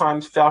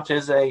sometimes felt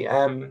as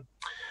a,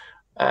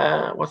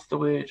 what's the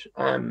word,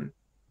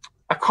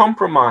 a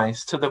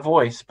compromise to the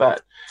voice.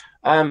 But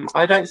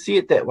I don't see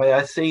it that way.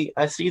 I see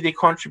their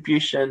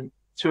contribution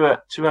to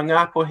a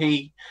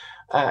Ngāpuhi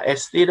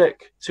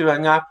aesthetic, to a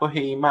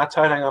Ngāpuhi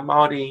mātauranga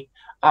Māori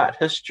art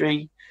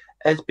history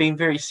as being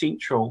very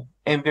central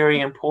and very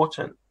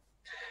important.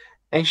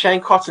 And Shane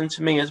Cotton,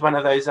 to me, is one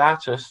of those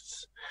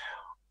artists.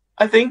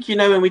 I think, you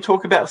know, when we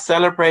talk about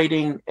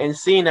celebrating and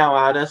seeing our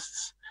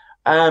artists,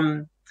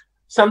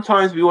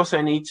 sometimes we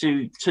also need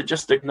to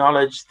just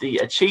acknowledge the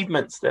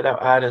achievements that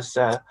our artists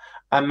are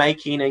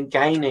making and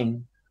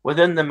gaining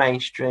within the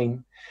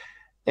mainstream.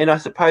 And I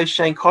suppose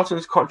Shane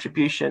Cotton's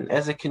contribution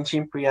as a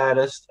contemporary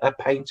artist, a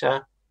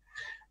painter,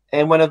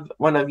 and one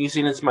of New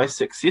Zealand's most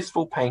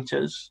successful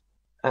painters,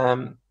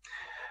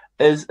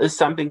 is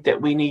something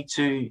that we need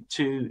to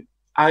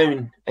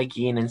own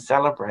again and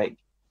celebrate.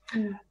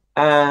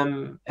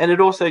 And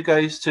it also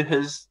goes to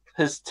his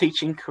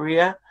teaching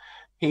career.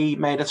 He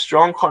made a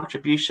strong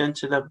contribution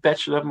to the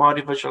Bachelor of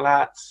Māori Visual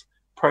Arts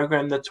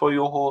program, the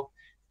Toyoho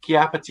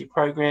Kiapati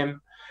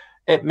program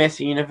at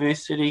Massey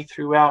University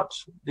throughout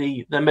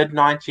the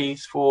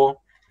mid-90s for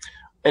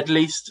at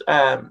least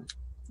 10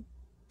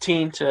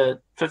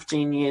 to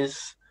 15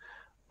 years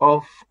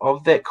of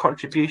that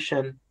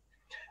contribution,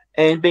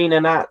 and being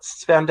an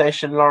Arts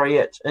Foundation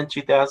laureate in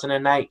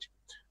 2008.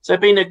 So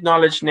being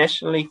acknowledged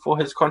nationally for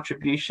his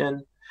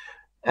contribution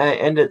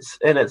and it's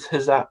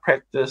his art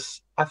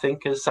practice, I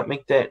think, is something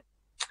that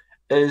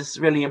is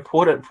really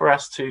important for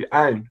us to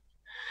own.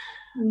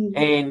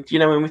 And, you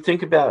know, when we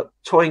think about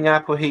Toi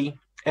Ngāpuhi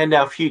and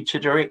our future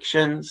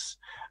directions,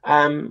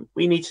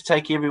 we need to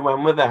take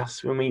everyone with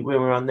us when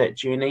we're on that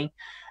journey,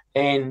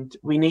 and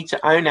we need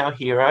to own our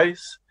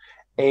heroes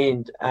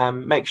and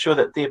make sure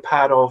that they're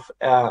part of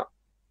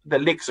the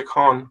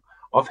lexicon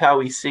of how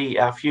we see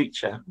our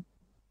future.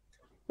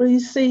 Well, you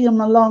see him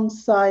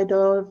alongside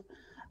of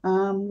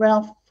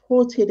Ralph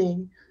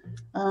Hōtere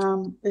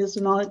as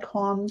an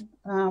icon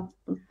of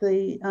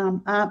the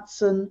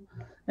arts in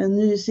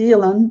New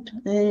Zealand,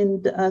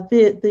 and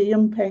the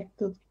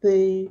impact of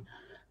their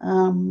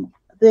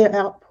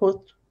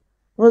output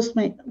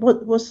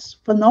was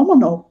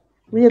phenomenal,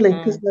 really,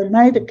 because they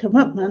made a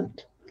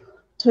commitment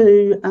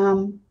to,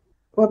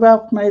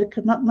 Ralph made a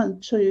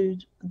commitment to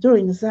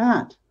doing his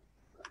art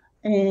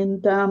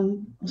and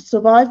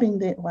surviving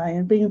that way,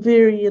 and being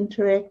very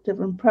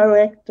interactive and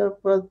proactive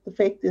with the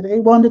fact that he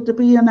wanted to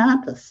be an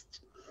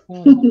artist,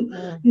 you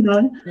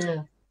know.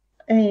 Yeah.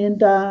 And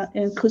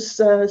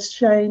because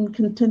Shane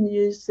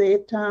continues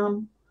that,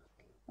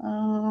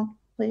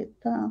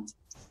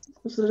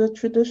 was it a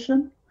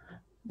tradition?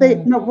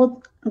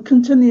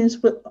 Continues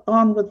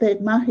on with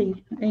that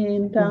mahi,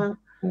 and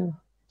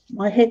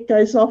my hat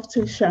goes off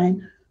to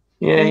Shane.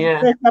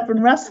 Yeah. Back up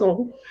in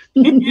Russell.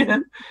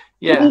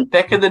 Yeah,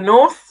 back in the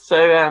north.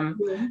 So,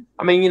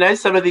 I mean, you know,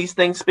 some of these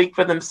things speak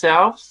for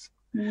themselves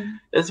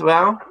as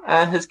well.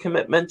 His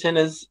commitment and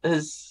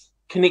his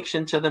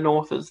connection to the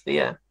north is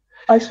there.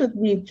 I should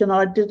mention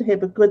I did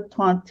have a good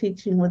time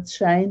teaching with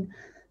Shane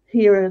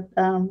here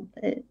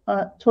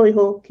at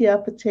Toiho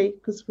Kiapati,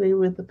 because we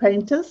were the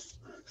painters.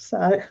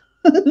 So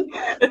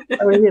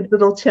we had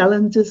little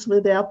challenges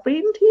with our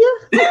friend here.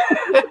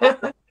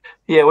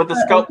 Yeah, with the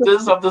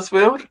sculptors of this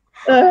world.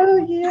 Oh,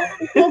 yeah,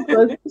 it's all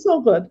good. It's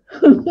all good.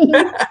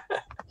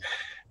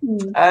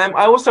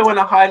 I also want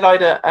to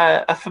highlight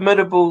a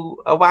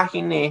formidable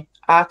wahine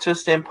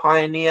artist and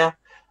pioneer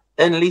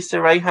in Lisa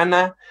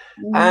Reihana.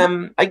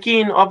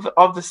 Again,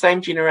 of the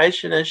same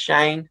generation as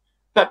Shane,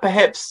 but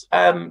perhaps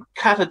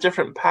cut a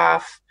different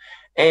path,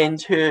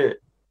 and her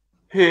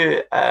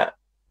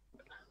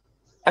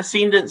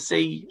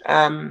ascendancy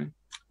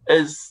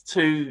is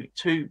to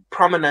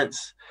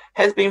prominence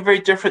has been very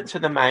different to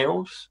the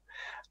males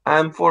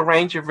for a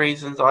range of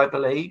reasons, I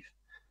believe.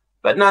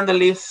 But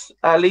nonetheless,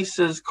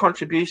 Lisa's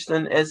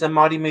contribution as a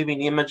Māori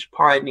moving image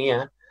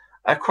pioneer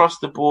across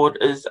the board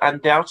is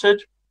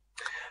undoubted.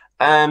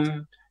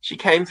 She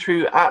came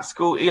through art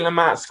school, Elam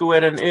Art School,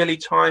 at an early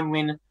time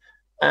when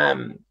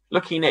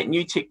looking at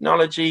new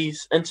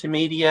technologies,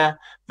 intermedia,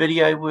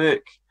 video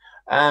work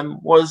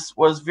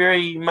was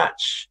very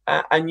much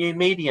a new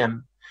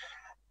medium.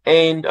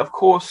 And of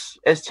course,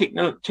 as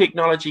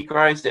technology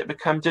grows, that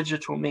become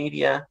digital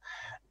media,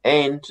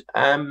 and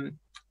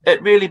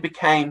it really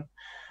became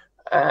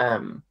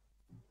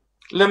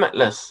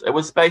limitless. It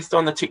was based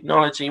on the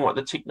technology and what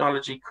the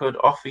technology could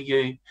offer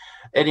you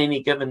at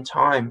any given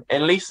time.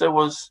 And Lisa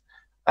was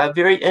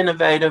very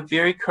innovative,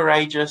 very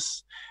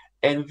courageous,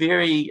 and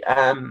very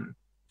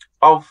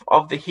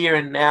of the here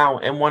and now,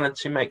 and wanted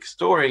to make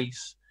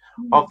stories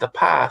of the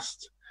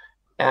past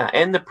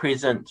and the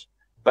present,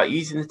 but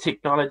using the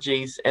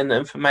technologies and the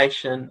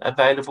information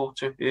available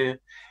to her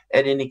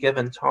at any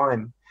given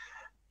time.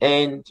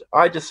 And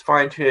I just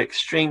find her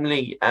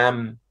extremely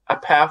a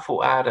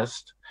powerful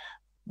artist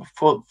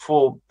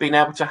for being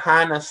able to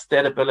harness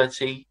that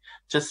ability,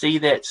 to see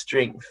that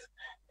strength,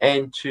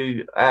 and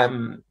to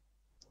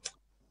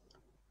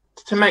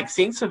make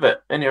sense of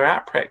it in her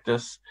art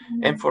practice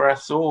and for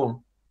us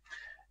all.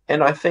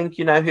 And I think,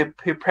 you know,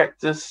 her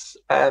practice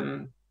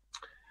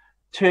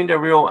turned a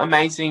real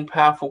amazing,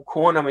 powerful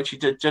corner when she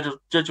did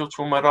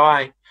Digital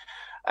Marae,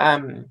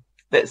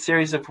 that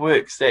series of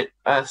works that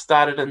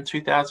started in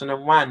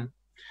 2001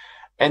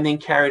 and then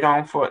carried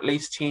on for at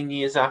least 10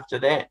 years after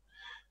that,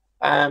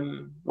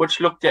 which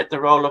looked at the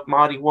role of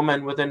Māori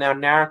women within our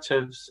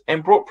narratives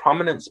and brought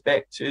prominence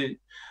back to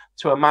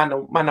a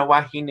mana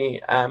wahine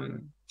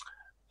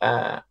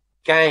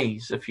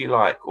gaze, if you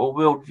like, or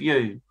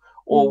worldview,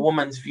 or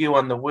woman's view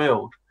on the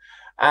world.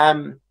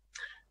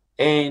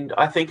 And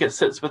I think it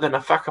sits within a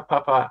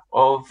whakapapa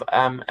of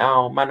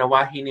our mana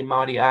wahine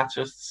Māori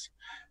artists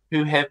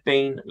who have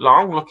been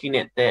long looking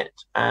at that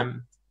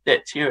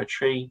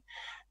territory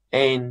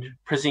and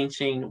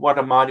presenting what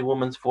a Māori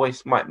woman's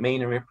voice might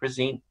mean and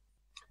represent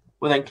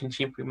within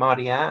contemporary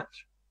Māori art.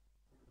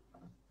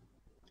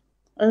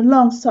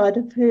 Alongside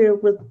of her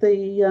with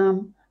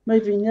the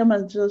moving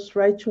images,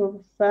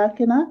 Rachel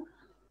Whakena,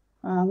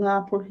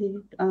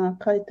 Ngāpuhi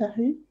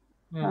Kaitahu.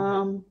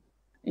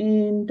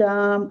 And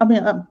I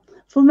mean,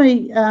 for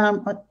me,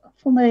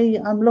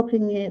 I'm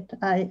looking at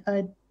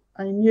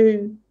a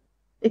new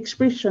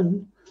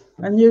expression,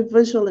 a new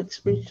visual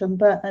expression,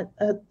 but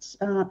it's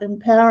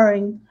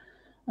empowering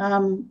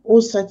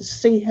also to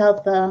see how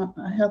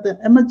the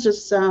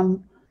images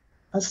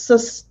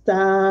assist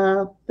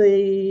the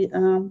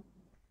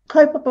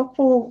kaupapa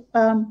for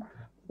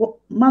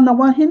mana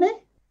wahine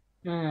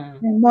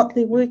and what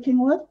they're working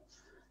with.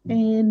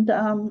 And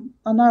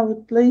I know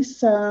with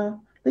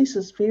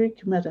Lisa's very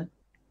committed.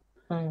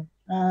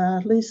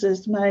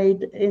 Lisa's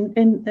made,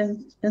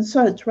 and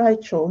so it's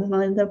Rachel, you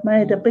know, they've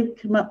made a big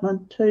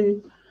commitment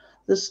to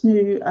this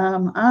new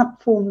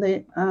art form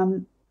that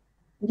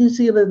New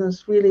Zealand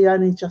is really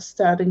only just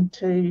starting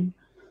to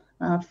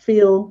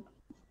feel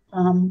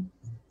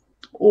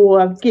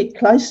or get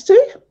close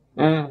to.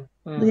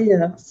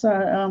 Yeah,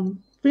 so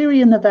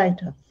very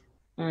innovative.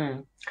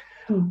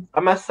 I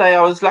must say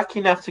I was lucky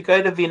enough to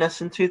go to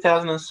Venice in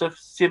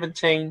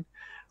 2017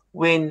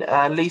 when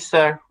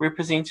Lisa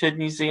represented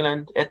New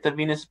Zealand at the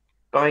Venice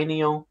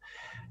Biennial,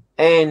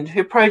 and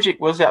her project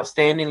was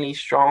outstandingly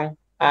strong.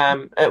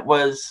 It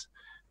was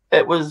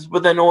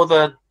within all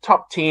the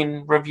top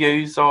 10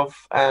 reviews of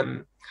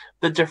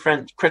the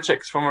different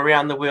critics from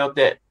around the world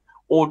that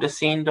all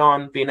descend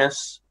on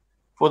Venice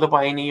for the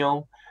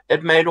Biennial.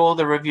 It made all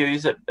the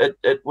reviews.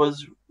 It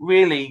was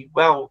really,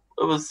 well,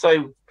 it was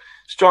so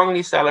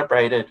strongly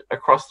celebrated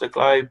across the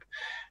globe.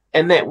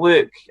 And that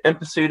work, In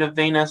Pursuit of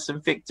Venus,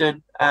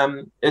 Infected,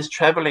 is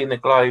traveling the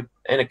globe,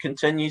 and it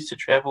continues to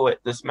travel at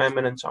this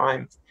moment in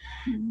time.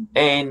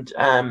 And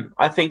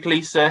I think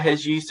Lisa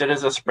has used it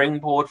as a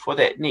springboard for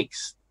that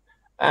next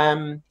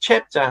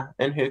chapter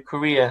in her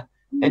career,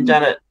 and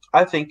done it,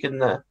 I think, in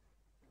the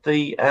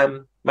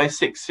most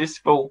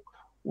successful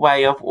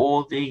way of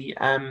all the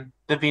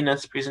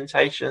Venice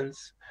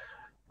presentations.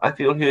 I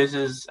feel hers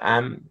is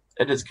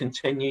it has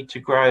continued to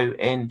grow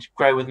and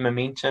grow with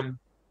momentum.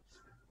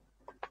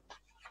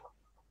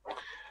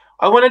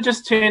 I want to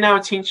just turn our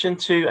attention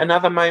to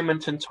another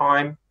moment in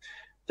time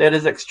that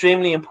is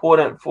extremely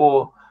important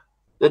for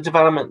the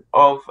development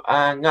of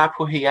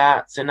Ngāpuhi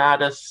arts and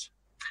artists,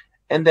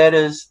 and that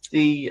is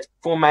the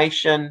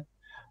formation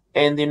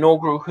and the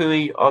inaugural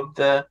hui of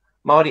the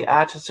Maori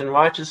Artists and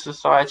Writers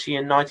Society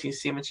in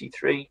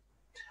 1973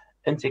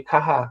 in Te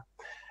Kaha.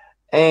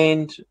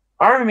 And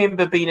I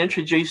remember being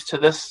introduced to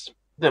this,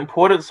 the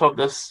importance of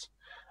this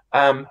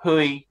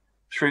hui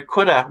through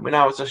Kura when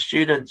I was a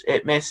student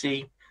at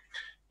Massey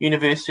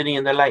University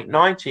in the late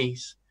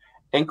 90s.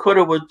 And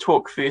Kura would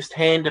talk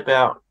firsthand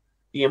about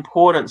the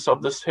importance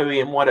of this hui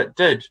and what it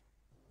did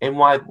and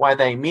why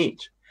they met.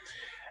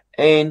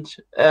 And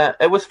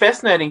it was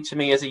fascinating to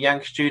me as a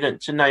young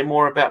student to know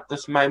more about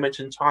this moment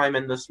in time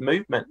and this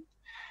movement.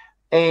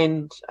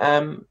 And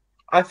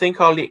I think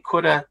I'll let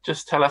Kura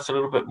just tell us a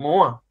little bit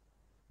more.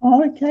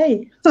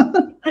 Okay.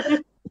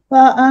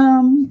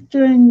 Well,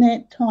 during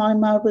that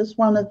time, I was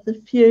one of the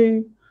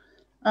few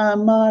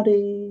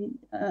Māori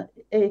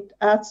at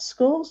art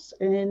schools,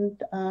 and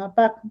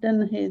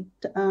Buckden had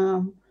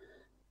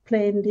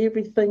planned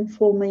everything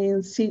for me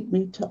and sent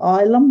me to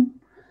Ireland.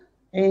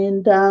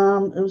 And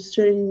it was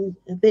during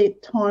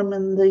that time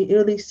in the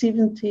early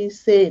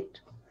 70s that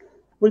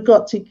we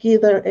got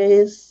together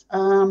as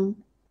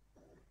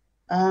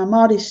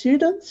Māori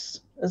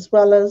students as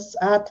well as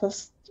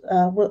artists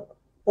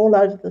all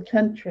over the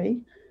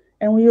country.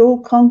 And we all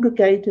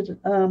congregated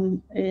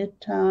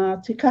at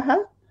Te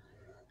Kaha,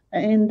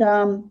 and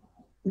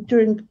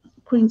during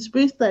Queen's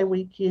birthday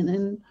weekend.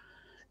 And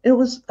it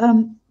was,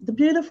 the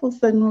beautiful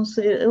thing was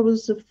that it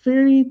was a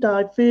very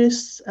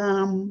diverse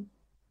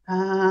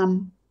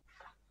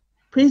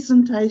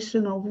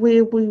presentation of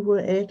where we were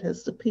at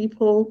as the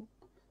people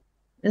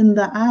in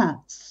the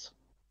arts.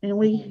 And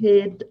we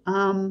had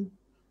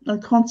a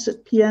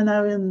concert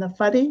piano in the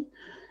whare,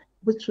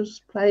 which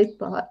was played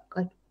by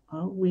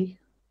Wari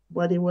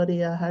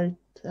ahau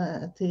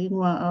te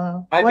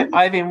ingoa.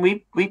 Ivan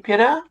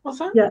Wipera,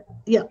 was it?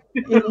 Yeah.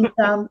 And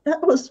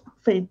that was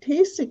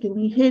fantastic. And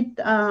we had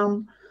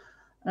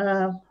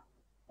Ralph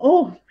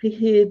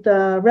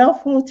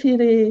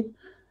Hortere,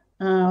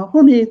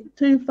 Hone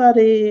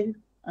Tūwhare,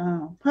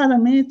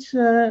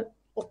 Parametra,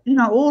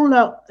 all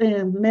out,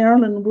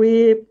 Marilyn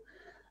Webb,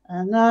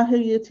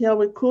 Ngāpuhi Te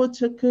Awa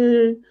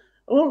Kōtuku,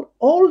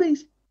 all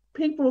these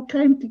people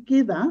came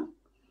together.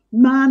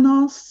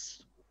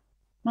 Manos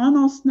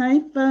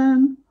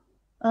Nathan,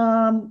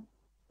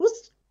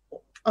 was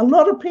a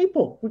lot of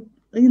people,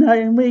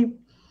 and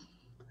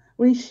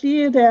we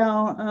shared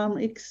our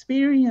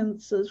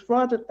experiences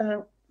right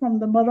from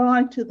the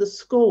marae to the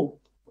school,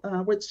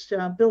 which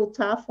Bill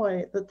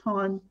Tawhai at the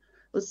time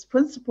was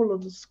principal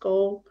of the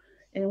school,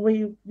 and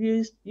we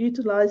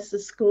utilised the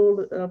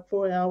school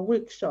for our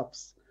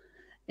workshops.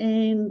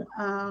 And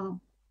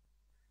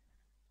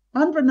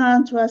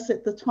unbeknown to us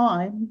at the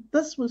time,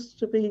 this was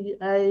to be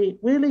a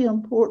really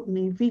important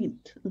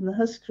event in the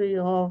history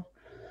of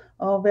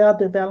our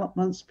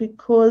developments,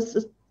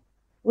 because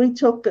we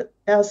took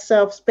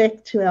ourselves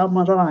back to our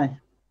marae,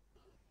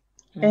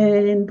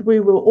 and we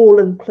were all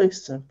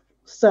inclusive.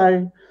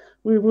 So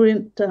we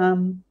weren't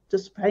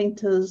just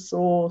painters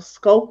or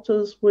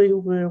sculptors, we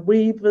were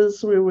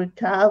weavers, we were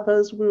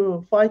carvers, we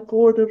were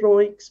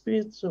whaikorero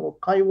experts or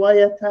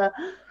kaiwaiata.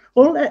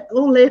 All that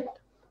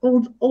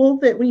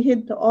we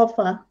had to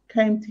offer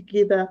came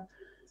together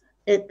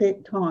at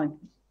that time,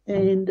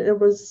 and it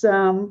was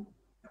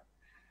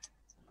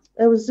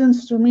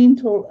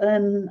instrumental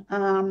in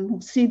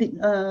setting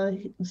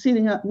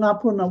up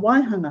Ngāpuna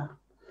Waihanga,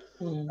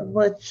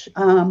 which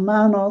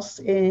Manos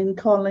and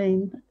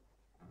Colleen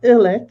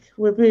Ehrlich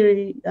were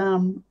very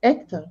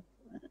active,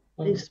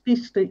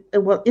 especially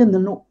in the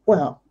north,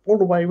 all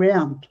the way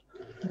around.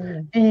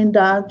 And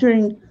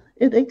during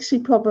it actually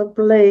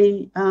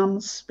probably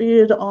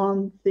spurred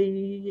on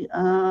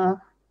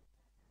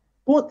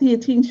brought the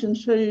attention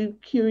to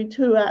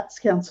Kiri2 Arts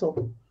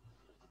Council,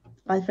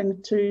 I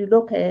think, to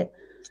look at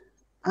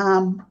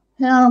how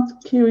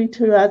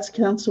Kiri2 Arts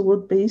Council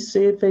would be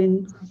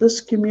serving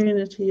this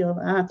community of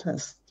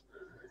artists.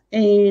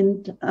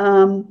 And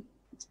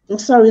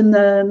so in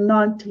the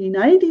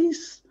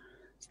 1980s,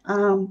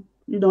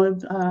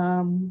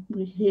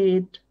 we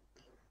had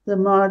the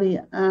Maori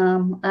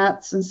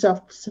Arts and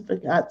South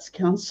Pacific Arts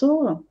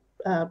Council.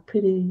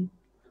 Pretty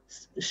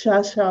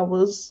Shasha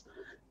was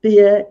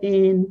there,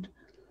 and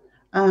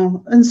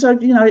so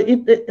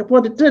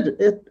what it did,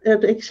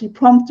 it actually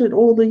prompted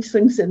all these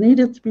things that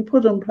needed to be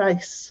put in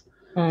place,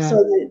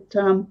 so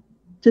that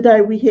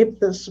today we have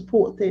the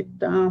support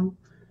that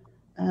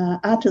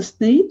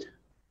artists need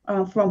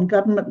from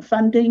government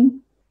funding,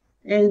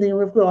 and then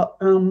we've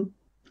got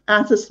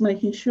artists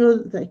making sure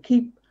that they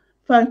keep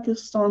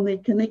focused on their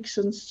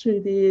connections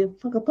to their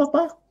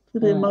whakapapa, to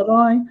their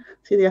marae,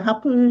 to their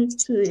hapu,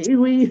 to their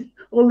iwi,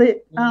 all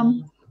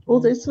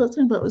that sort of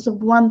thing. But it was a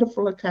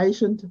wonderful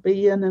occasion to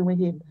be in, and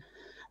we had,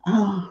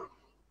 I'm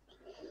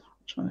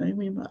trying to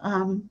remember,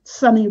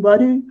 Sunny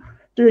Waru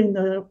doing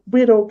the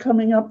wero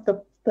coming up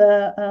the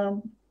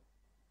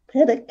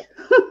paddock,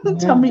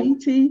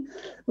 Tamiiti.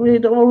 We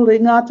had all the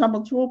Ngā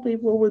Tamatoa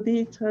people were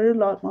there too,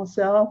 like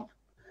myself,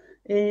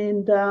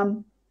 and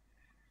all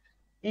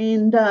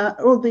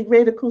the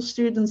radical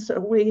students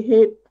that we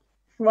had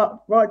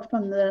right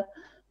from the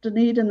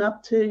Dunedin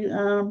up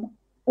to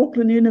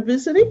Auckland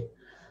University.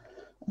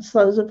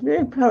 So it was a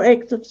very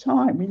proactive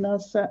time,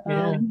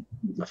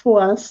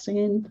 for us.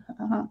 And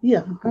I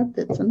hope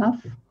that's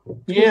enough.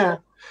 Yeah.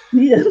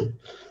 It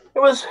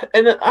was,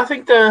 and I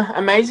think the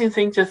amazing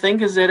thing to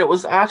think is that it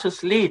was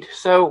artist led.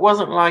 So it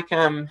wasn't like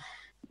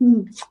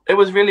it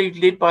was really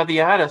led by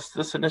the artists.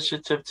 This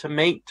initiative to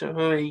meet, to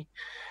hui,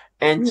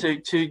 and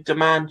to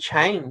demand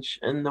change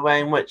in the way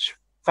in which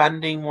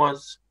funding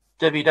was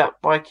divvied up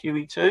by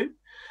QE2.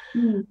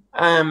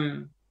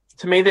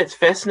 To me, that's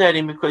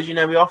fascinating because,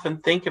 we often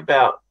think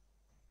about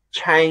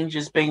change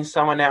as being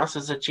someone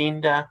else's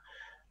agenda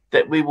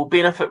that we will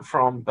benefit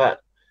from.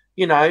 But,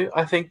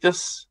 I think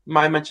this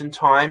moment in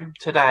time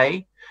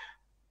today,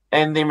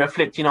 and then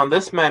reflecting on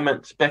this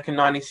moment back in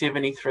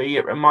 1973,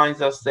 it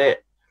reminds us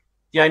that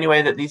the only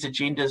way that these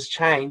agendas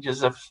change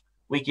is if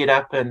we get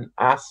up and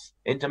ask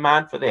and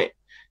demand for that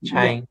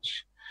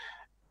change.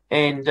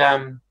 And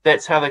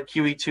that's how the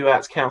QE2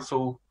 Arts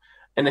Council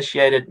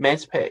initiated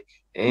MASPAC.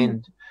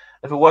 And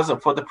if it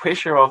wasn't for the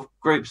pressure of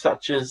groups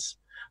such as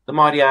the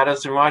Māori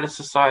Artists and Writers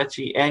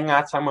Society and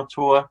Ngā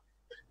Tamatoa,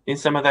 then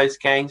some of those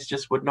gains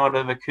just would not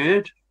have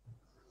occurred.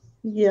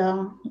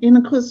 Yeah, and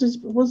of course there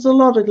was a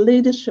lot of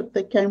leadership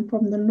that came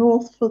from the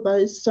north for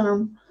those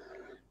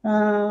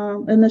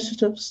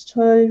initiatives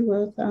too,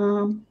 with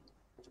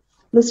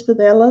Elizabeth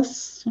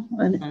Ellis,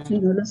 and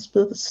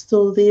Elizabeth is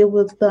still there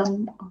with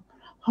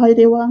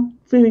Hairewa,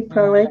 very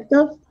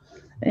proactive,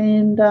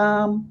 and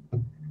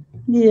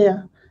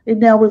and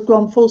now we've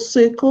gone full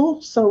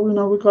circle, so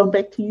we've gone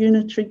back to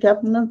unitary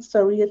governance,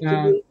 so we have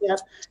to work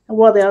out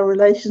what our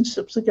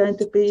relationships are going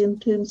to be in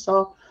terms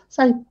of,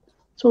 say,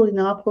 Toi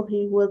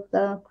Ngāpuhi with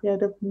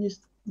Creative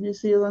New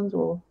Zealand,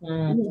 or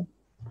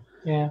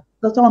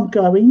that's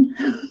ongoing.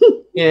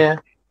 Yeah.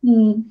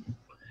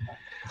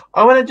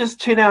 I want to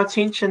just turn our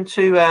attention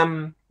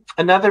to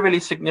another really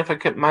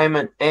significant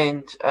moment,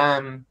 and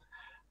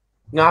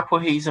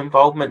Ngāpuhi's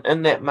involvement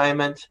in that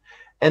moment,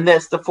 and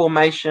that's the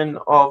formation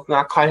of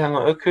Ngā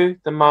Kaihanga Uku,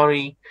 the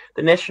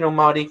National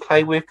Māori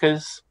Clay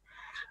Workers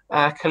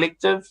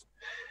Collective,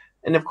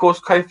 and of course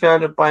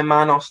co-founded by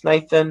Manos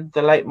Nathan,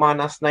 the late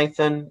Manos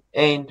Nathan,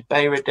 and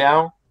Bay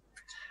Riddell.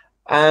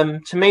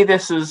 To me,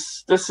 this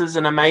is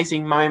an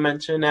amazing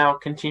moment in our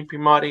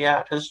contemporary Māori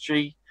art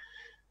history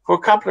for a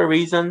couple of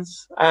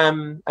reasons.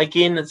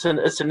 Again,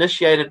 it's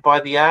initiated by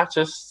the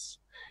artists,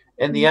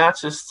 and the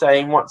artists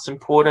saying what's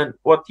important,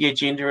 what the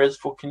agenda is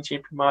for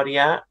contemporary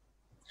Māori art,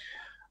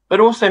 but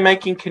also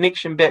making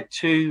connection back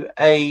to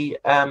a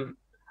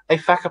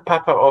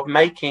whakapapa of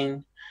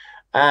making,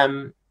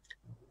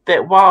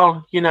 that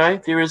while,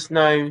 there is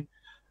no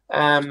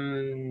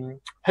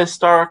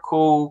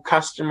historical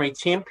customary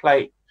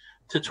template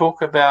to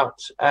talk about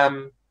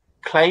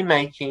clay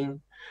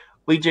making,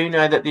 we do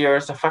know that there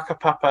is a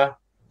whakapapa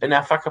in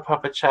our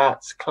whakapapa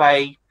charts,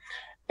 clay,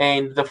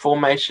 and the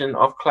formation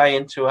of clay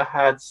into a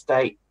hard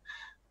state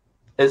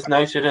is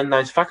noted in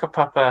those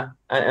whakapapa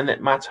and that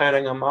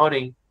mātauranga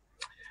Māori.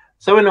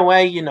 So in a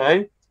way,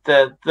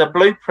 the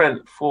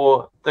blueprint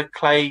for the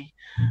Clay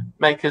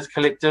Makers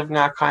Collective,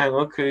 Ngā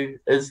Kaihanga Uku,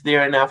 is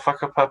there in our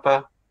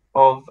whakapapa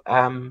of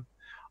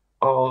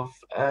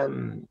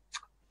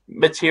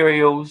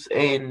materials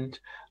and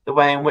the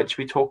way in which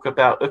we talk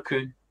about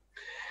uku.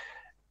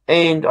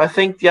 And I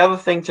think the other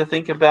thing to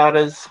think about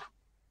is,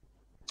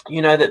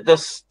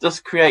 that this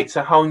creates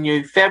a whole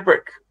new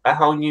fabric, a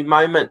whole new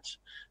moment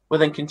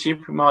within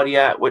contemporary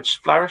Māori art, which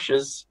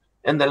flourishes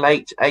in the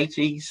late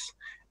 80s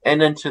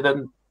and into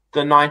the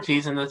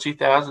 90s and the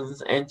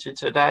 2000s and to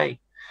today.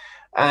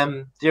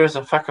 There is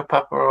a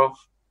whakapapa of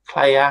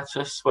clay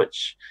artists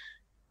which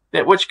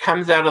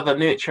comes out of the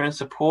nurture and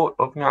support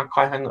of Ngā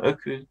Kaihanga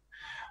Uku.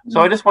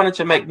 So I just wanted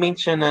to make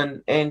mention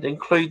and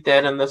include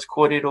that in this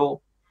kōrero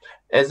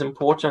as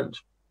important.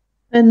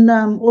 And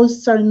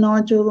also,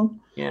 Nigel,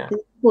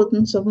 the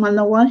importance of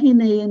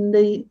manawahine in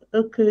the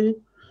uku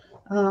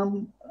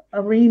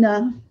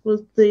arena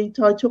with the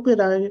Tai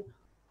Tukaro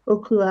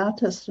uku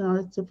artists,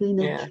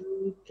 Davina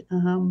Duke,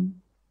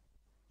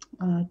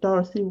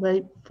 Dorothy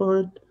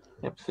Wakeford,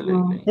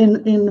 absolutely,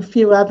 and a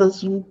few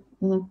others. And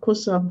of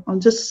course, I'm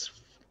just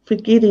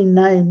forgetting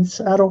names.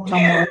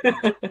 Aroha.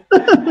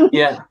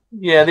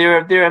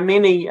 There are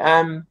many.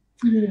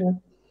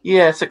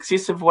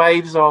 Successive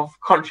waves of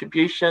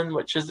contribution,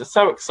 which is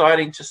so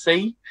exciting to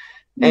see,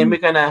 and we're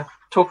going to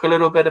talk a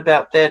little bit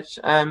about that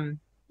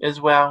as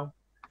well.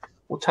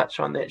 We'll touch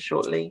on that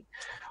shortly.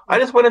 I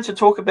just wanted to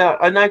talk about,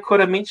 I know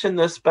Kura mentioned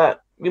this,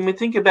 but when we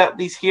think about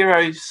these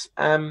heroes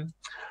of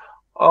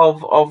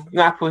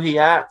Ngāpuhi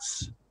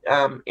arts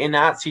in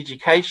arts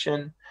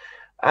education,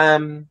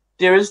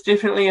 there is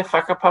definitely a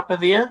whakapapa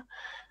there.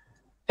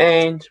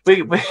 And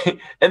we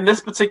in this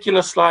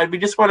particular slide, we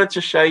just wanted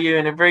to show you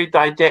in a very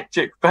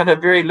didactic but a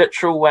very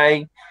literal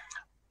way.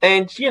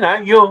 And, you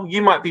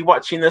might be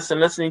watching this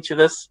and listening to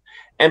this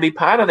and be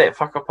part of that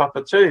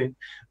whakapapa too,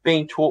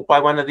 being taught by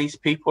one of these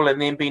people and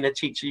then being a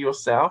teacher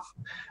yourself.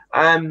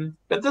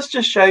 But this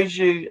just shows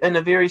you in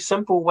a very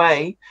simple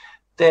way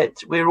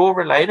that we're all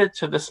related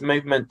to this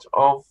movement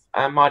of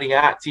Māori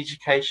arts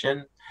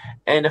education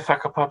and a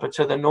whakapapa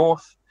to the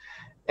north.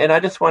 And I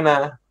just want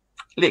to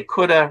let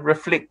Kura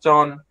reflect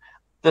on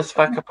this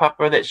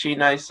whakapapa that she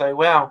knows so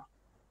well.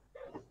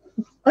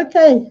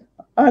 Okay,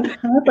 I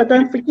hope I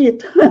don't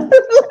forget.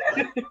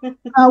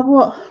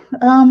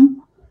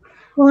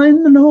 Well,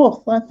 in the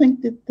north, I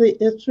think that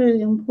it's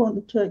really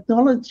important to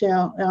acknowledge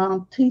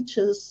our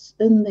teachers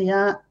in the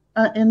art,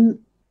 in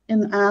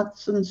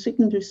arts and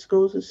secondary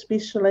schools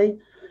especially.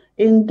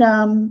 And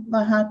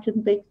I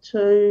harken back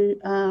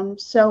to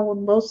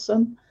Selwyn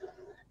Wilson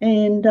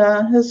and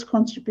his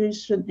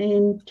contribution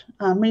and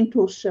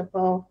mentorship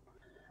of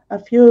a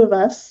few of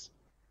us,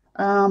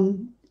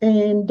 and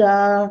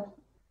how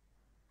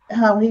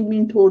he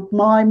mentored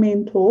my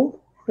mentor,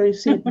 who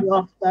sent me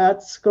off to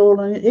art school.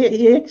 And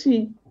he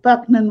actually,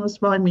 Buckman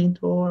was my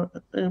mentor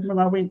when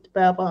I went to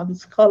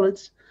Bowbarnes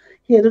College.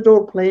 He had it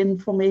all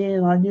planned for me,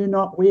 and I knew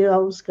not where I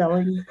was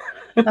going.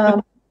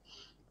 And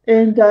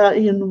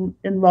he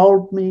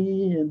enrolled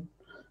me and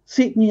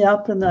set me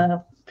up in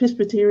a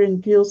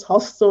Presbyterian girls'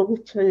 hostel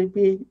to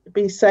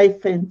be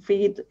safe and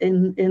fed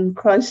in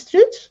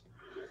Christchurch.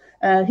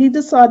 he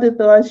decided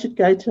that I should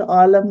go to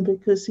Ireland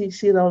because he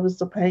said I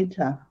was a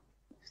painter.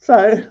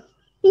 So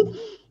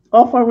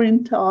off I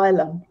went to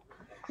Ireland.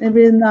 And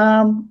then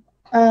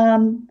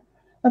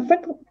I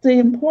think the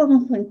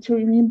important thing to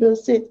remember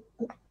is that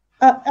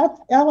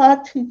our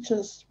art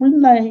teachers,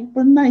 when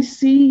they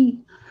see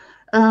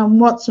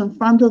what's in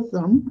front of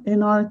them,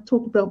 and I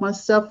talk about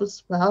myself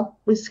as well,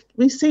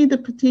 we see the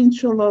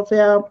potential of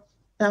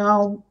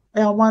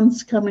our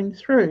ones coming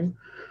through.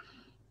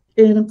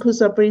 And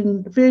because I've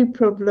been very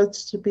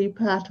privileged to be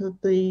part of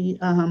the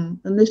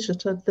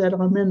initiative that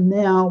I'm in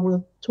now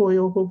with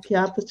Toyo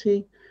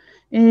Ngāpuhi,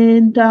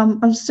 and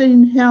I've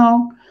seen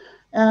how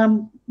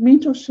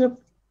mentorship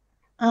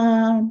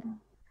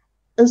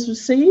is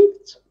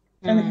received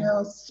and how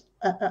it's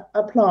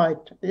applied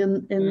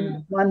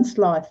in one's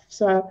life.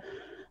 So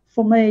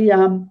for me,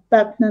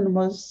 Bapnan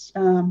was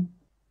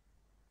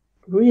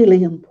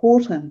really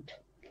important,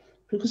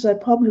 because I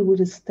probably would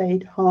have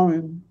stayed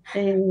home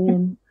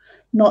and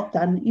not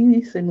done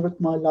anything with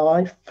my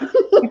life.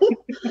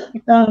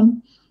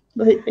 And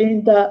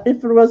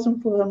if it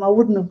wasn't for him, I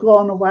wouldn't have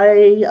gone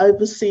away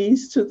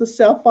overseas to the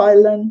South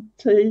Island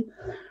to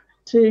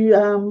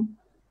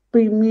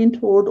be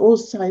mentored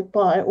also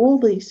by all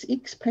these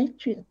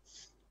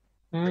expatriates,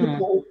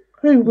 people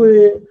who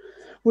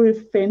were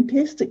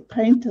fantastic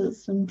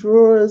painters and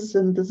drawers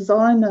and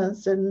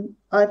designers. And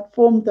I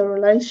formed a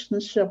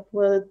relationship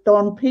with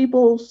Don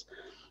Peebles,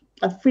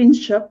 a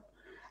friendship.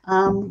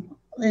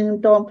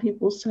 And Don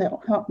Peebles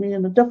helped me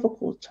in a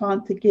difficult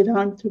time to get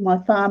home to my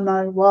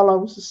whānau while I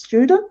was a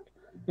student.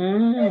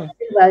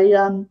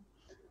 Anyway,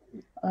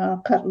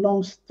 cut a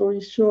long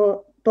story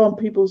short, Don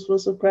Peebles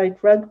was a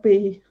great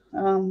rugby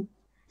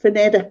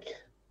fanatic,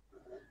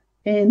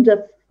 and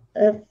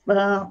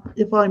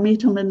if I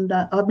met him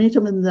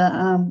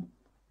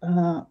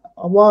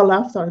a while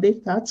after I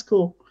left art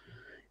school,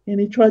 and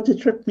he tried to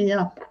trip me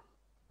up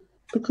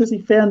because he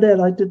found out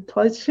I did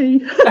Tai Chi.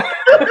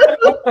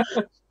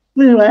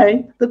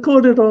 Anyway, the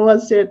kōrero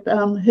was that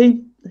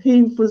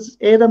he was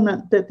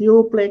adamant that the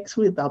All Blacks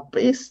were the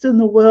best in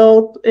the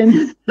world,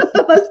 and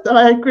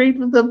I agreed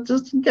with him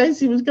just in case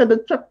he was going to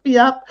trip me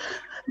up.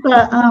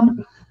 But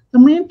the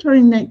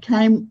mentoring that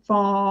came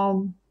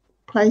from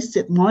a place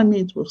that my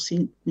mentor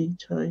sent me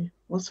to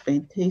was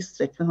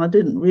fantastic, and I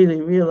didn't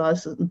really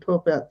realise it until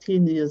about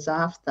 10 years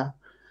after,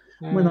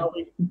 when I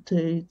went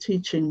into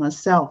teaching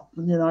myself,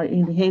 and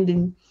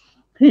handing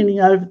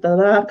over the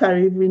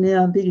rākau every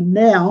now and then.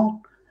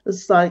 Now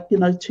it's like,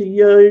 to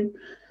you,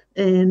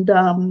 and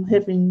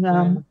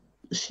having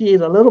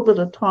shared a little bit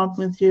of time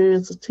with you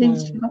as a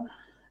teacher,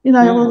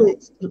 all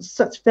that's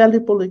such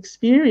valuable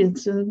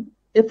experience. And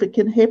if it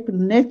can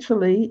happen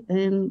naturally,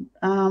 and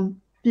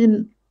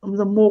then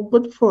the more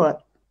good for it.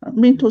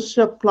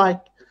 Mentorship,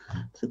 like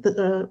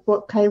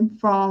what came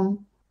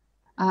from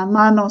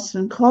Manos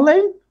and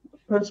Colleen,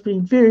 has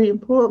been very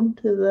important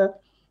to the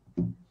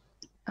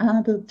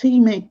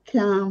TMAC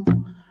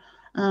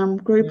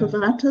group of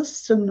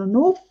artists in the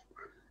north,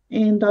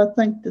 and I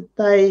think that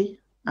they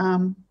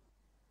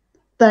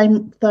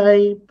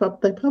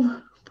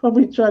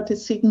probably tried to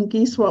second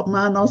guess what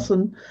Manos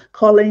and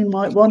Colleen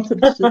might want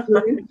them to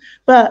do,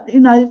 but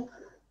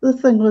the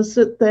thing was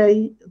that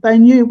they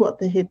knew what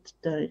they had to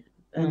do,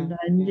 and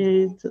they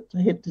knew that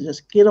they had to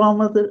just get on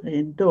with it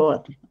and do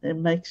it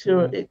and make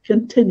sure it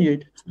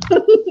continued.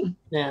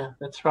 Yeah,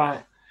 that's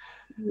right.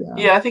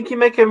 Yeah, I think you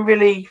make a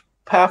really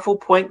powerful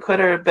point,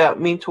 Kura, about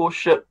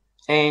mentorship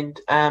and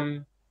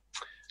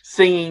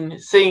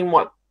seeing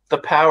what the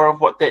power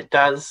of what that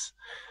does,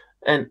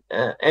 and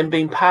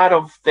being part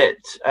of that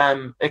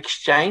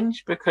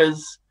exchange,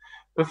 because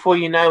before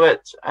you know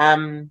it,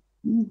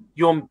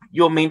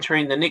 you're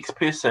mentoring the next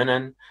person,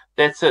 and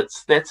that's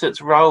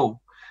its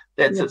role,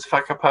 that's its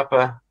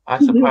whakapapa, I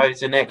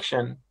suppose, in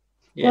action.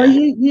 Yeah. Well,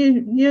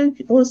 you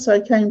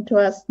also came to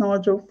us,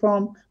 Nigel,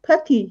 from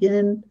Paki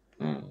and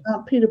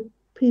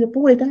Peter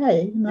Boyd,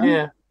 eh?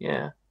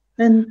 Yeah.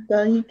 And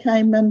you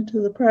came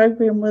into the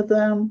program with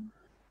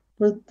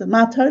the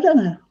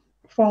mātauranga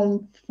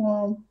from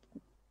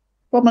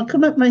a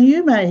commitment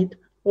you made,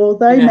 or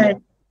they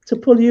made, to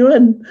pull you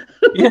in.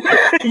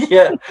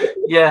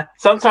 yeah.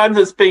 Sometimes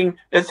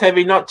it's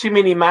having not too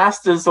many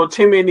masters or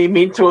too many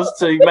mentors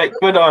to make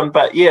good on,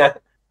 but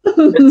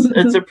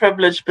it's a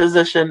privileged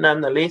position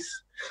nonetheless.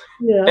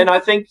 Yeah. And I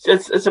think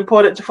it's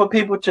important for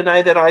people to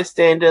know that I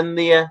stand in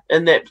there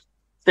in that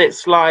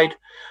slide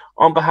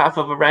on behalf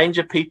of a range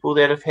of people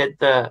that have had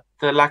the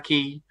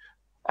lucky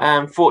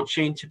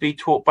fortune to be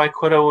taught by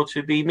Kura or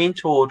to be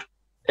mentored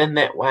in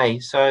that way.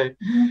 So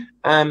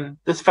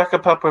this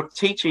whakapapa of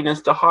teaching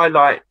is to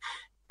highlight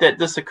that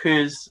this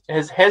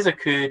has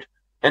occurred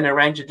in a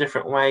range of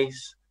different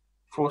ways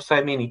for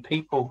so many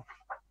people.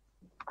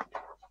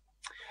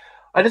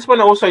 I just want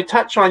to also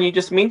touch on, you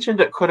just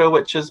mentioned it, Kura,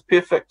 which is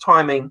perfect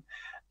timing,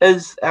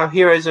 is our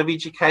heroes of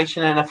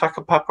education and a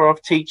whakapapa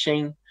of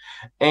teaching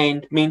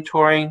and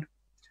mentoring.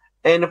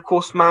 And of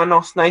course,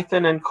 Manos,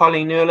 Nathan and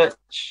Colleen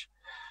Ehrlich,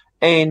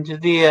 and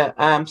their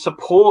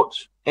support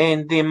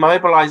and their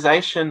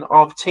mobilisation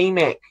of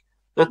TMAC,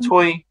 the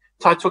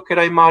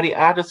Taitokerau Maori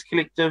Artist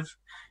Collective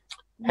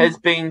has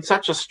been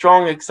such a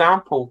strong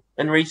example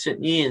in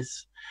recent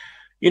years.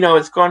 You know,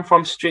 it's gone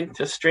from strength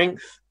to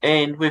strength,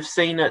 and we've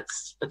seen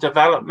its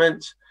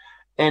development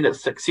and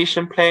its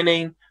succession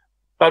planning,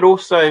 but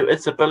also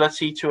its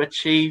ability to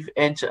achieve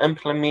and to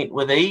implement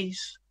with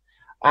ease.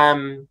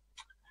 I'm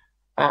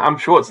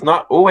sure it's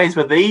not always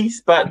with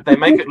ease, but they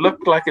make it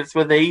look like it's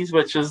with ease,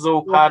 which is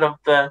all part of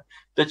the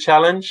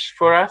challenge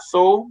for us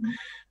all.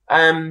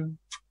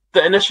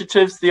 The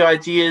initiatives, the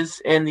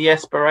ideas, and the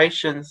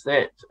aspirations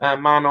that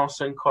Manos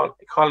and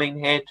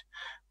Colleen had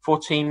for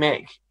Team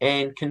Mac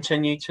and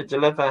continue to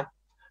deliver.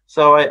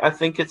 So I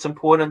think it's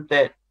important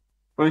that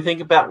when we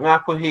think about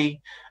Ngāpuhi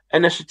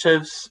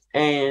initiatives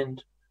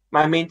and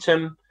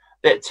momentum,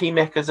 that Team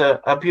Mac is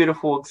a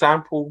beautiful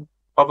example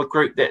of a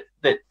group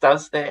that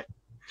does that.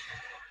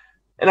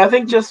 And I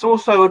think just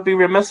also it would be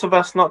remiss of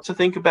us not to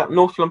think about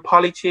Northland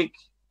Polytech,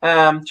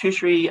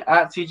 tertiary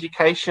arts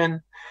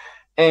education,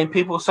 and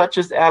people such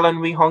as Alan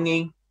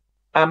Wihongi,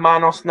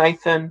 Manos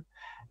Nathan,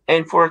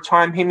 and for a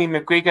time Hemi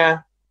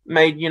McGregor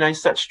made, you know,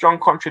 such strong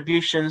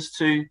contributions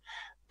to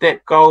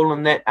that goal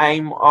and that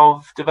aim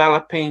of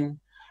developing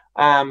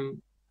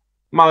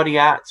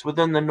Māori arts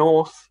within the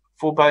North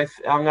for both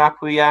our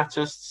Ngāpuhi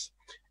artists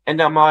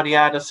and our Māori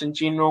artists in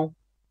general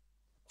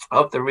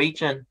of the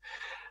region.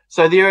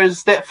 So there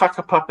is that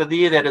whakapapa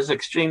there that is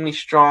extremely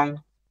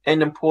strong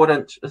and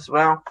important as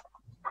well.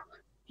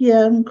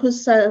 Yeah,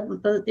 because at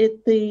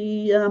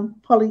the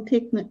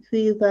Polytechnic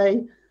there,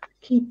 they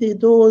keep their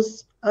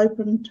doors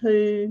open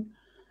to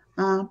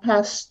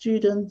past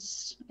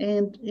students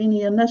and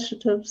any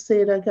initiatives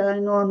that are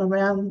going on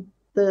around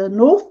the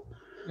North.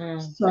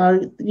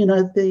 So, you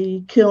know,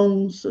 the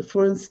kilns,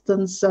 for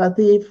instance, are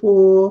there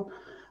for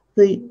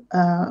the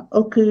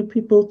Oku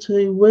people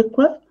to work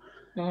with.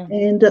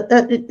 And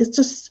it's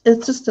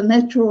just a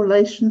natural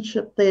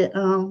relationship that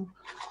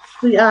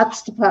the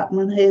arts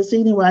department has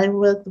anyway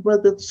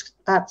with its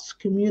arts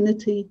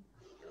community.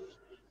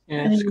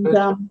 Yeah, and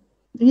good.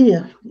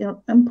 Yeah,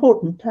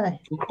 important, hey?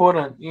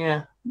 Important,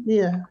 yeah.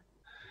 Yeah.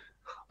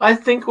 I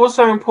think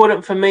also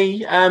important for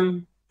me,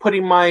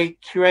 putting my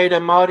curator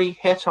Māori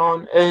hat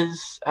on,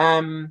 is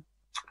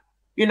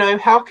you know,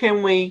 how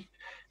can we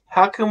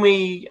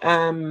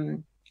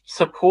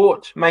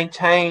support,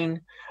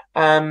 maintain,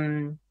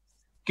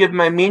 give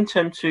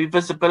momentum to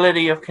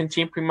visibility of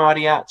contemporary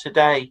Māori art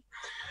today.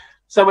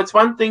 So it's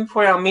one thing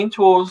for our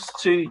mentors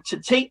to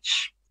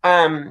teach,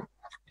 and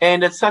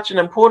it's such an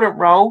important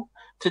role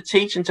to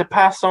teach and to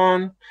pass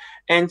on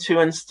and to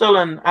instill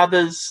in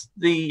others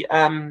the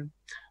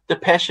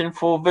passion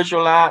for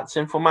visual arts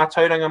and for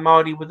mātauranga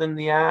Māori within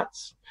the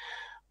arts.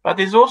 But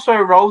there's also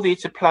a role there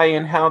to play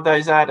in how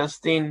those artists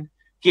then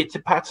get to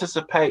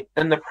participate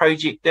in the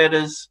project that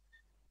is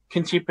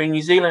contemporary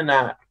New Zealand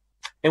art.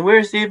 And where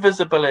is their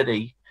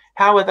visibility?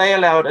 How are they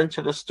allowed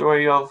into the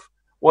story of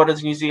what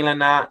is New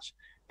Zealand art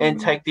and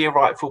take their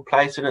rightful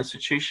place in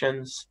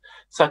institutions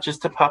such as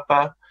Te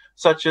Papa,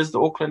 such as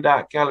the Auckland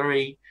Art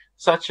Gallery,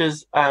 such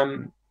as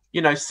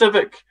you know,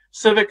 civic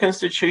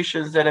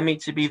institutions that are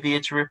meant to be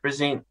there to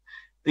represent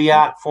the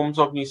art forms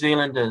of New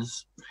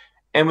Zealanders.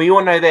 And we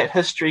all know that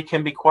history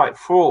can be quite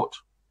fraught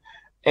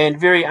and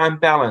very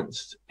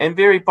unbalanced and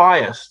very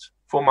biased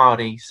for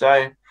Māori.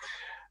 So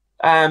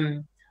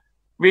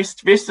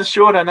rest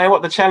assured, I know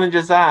what the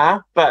challenges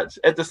are, but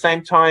at the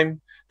same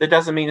time, that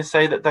doesn't mean to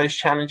say that those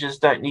challenges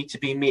don't need to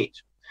be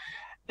met.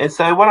 And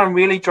so what I'm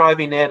really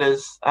driving at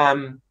is,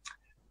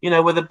 you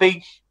know, with a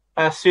big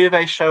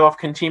survey show of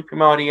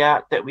contemporary Māori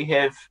art that we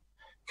have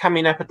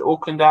coming up at the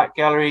Auckland Art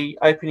Gallery,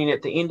 opening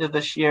at the end of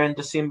this year in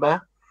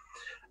December,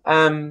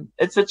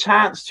 it's a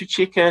chance to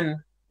check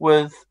in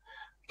with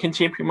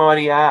contemporary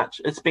Māori art.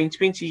 It's been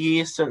 20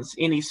 years since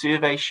any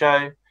survey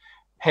show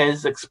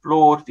has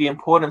explored the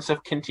importance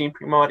of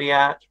contemporary Māori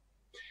art,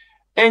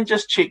 and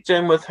just checked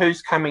in with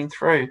who's coming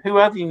through. Who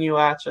are the new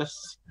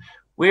artists?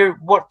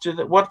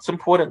 What's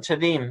important to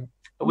them?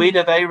 Where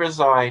do they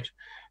reside?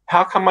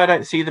 How come I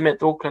don't see them at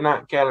the Auckland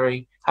Art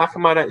Gallery? How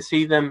come I don't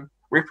see them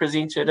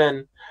represented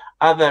in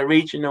other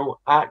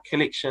regional art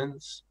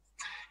collections?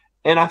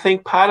 And I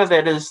think part of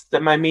that is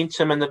the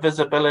momentum and the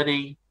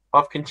visibility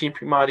of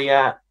contemporary Māori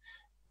art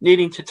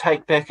needing to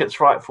take back its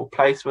rightful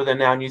place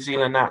within our New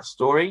Zealand art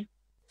story.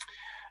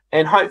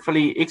 And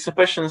hopefully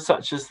exhibitions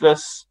such as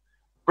this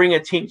bring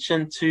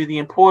attention to the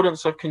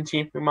importance of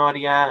contemporary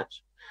Māori art,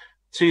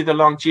 to the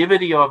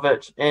longevity of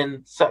it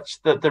and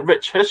such the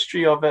rich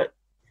history of it,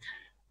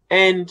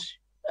 and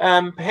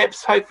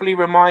perhaps hopefully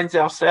reminds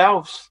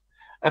ourselves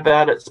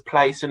about its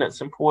place and its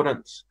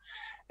importance.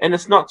 And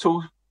it's not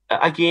till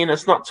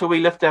we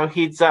lift our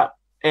heads up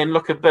and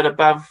look a bit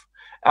above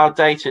our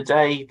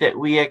day-to-day that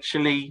we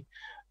actually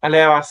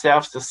allow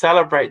ourselves to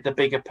celebrate the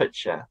bigger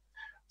picture.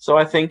 So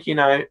I think, you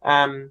know,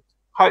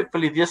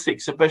 hopefully this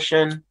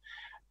exhibition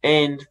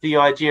and the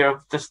idea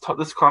of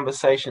this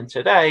conversation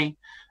today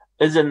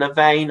is in the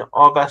vein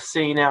of us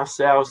seeing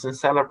ourselves and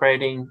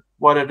celebrating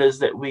what it is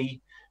that we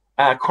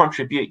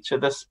contribute to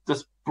this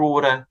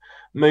broader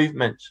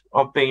movement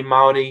of being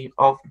Māori,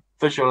 of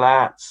visual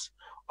arts,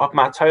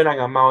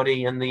 mātauranga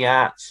Māori in the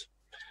arts,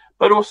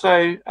 but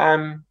also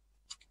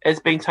as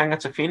being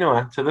tangata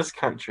whenua to this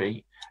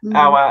country.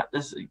 Our art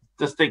is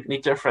distinctly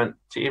different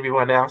to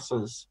everyone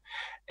else's,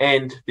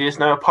 and there's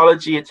no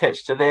apology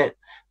attached to that.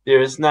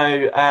 There is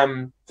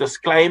no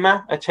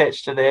disclaimer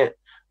attached to that.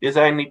 There's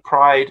only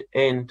pride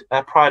and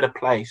pride of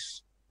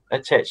place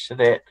attached to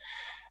that.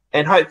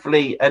 And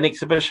hopefully an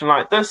exhibition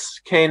like this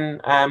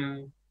can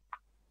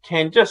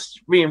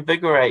just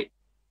reinvigorate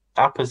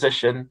our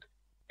position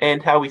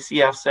and how we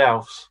see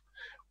ourselves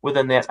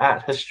within that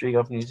art history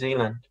of New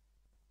Zealand.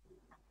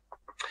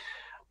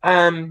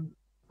 I'm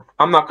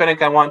not going to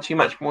go on too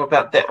much more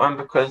about that one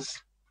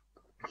because,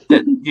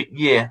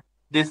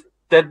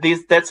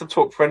 that's a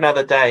talk for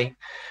another day.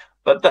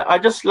 But I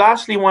just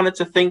lastly wanted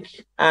to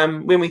think,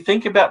 when we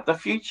think about the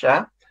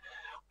future,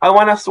 I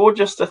want us all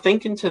just to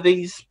think into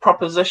these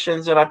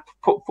propositions that I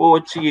put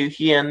forward to you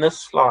here in this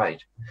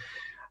slide.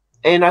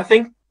 And I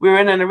think we're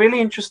in a really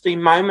interesting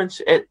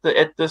moment at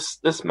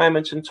this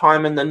moment in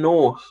time in the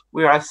north,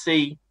 where I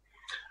see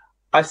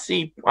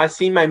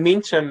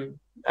momentum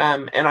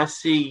and I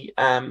see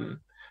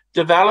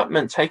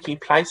development taking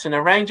place in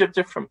a range of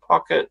different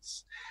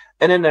pockets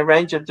and in a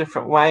range of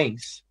different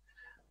ways.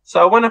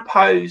 So I want to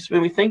pose,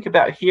 when we think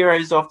about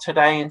heroes of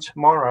today and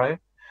tomorrow,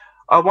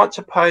 I want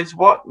to pose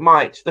what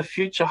might the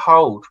future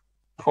hold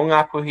for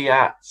Ngāpuhi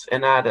arts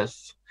and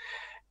artists,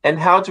 and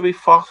how do we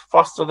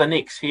foster the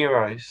next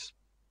heroes.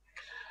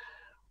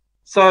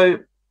 So,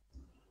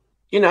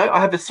 I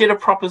have a set of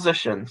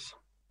propositions.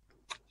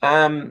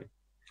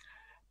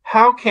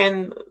 How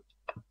can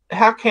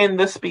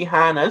this be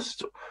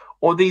harnessed,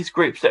 or these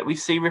groups that we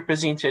see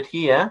represented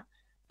here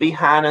be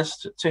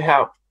harnessed to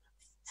help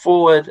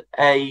forward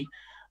a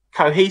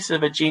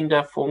cohesive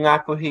agenda for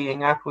Ngāpuhi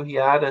and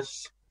Ngāpuhi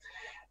artists?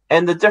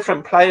 And the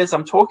different players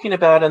I'm talking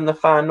about in the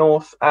far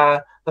north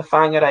are the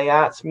Whangarei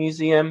Arts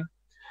Museum,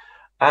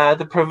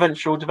 the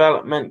Provincial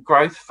Development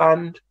Growth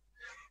Fund,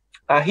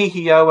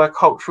 Hihioa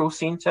Cultural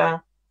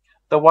Centre,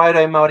 the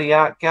Waru Maori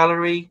Art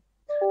Gallery,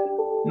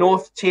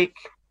 North Tech,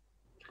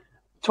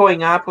 Toi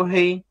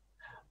Ngāpuhi,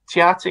 Te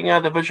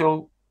Atinga, the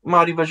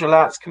Māori Visual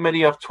Arts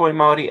Committee of Toi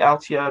Māori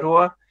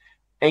Aotearoa,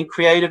 and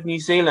Creative New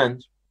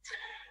Zealand.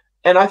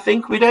 And I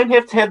think we don't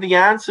have to have the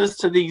answers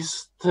to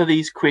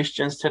these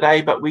questions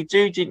today, but we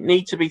do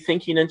need to be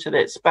thinking into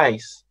that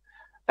space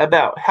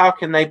about how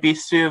can they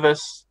best serve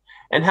us,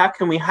 and how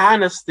can we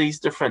harness these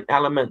different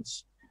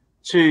elements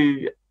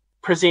to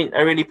present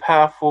a really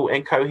powerful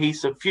and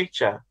cohesive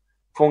future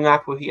for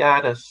Ngāpuhi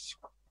artists.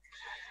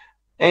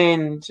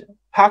 And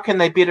how can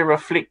they better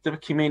reflect the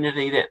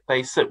community that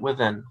they sit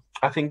within?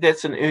 I think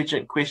that's an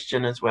urgent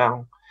question as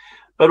well.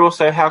 But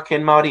also, how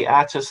can Māori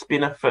artists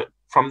benefit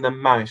from them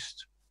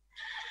most?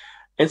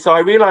 And so I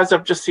realise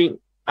I've just sent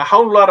a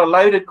whole lot of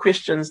loaded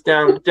questions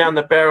down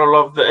the barrel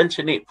of the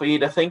internet for you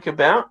to think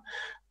about.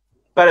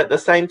 But at the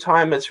same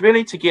time, it's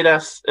really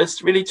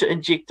to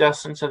inject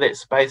us into that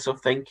space of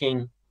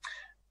thinking.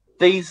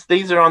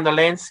 These are on the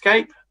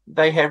landscape.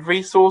 They have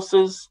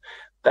resources.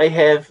 They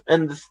have,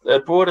 in a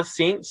broader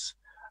sense,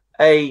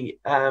 a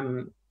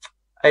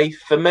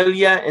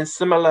familiar and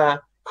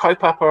similar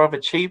kaupapa of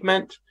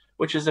achievement,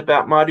 which is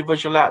about Māori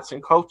visual arts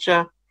and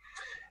culture.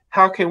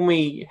 How can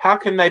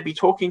they be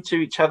talking to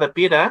each other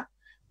better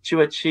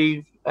to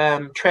achieve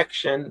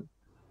traction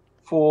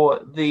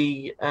for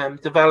the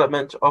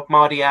development of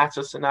Māori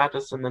artists and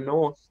artists in the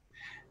north?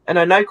 And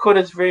I know Kura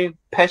is very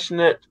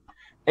passionate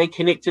and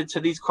connected to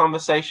these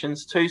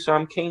conversations too, so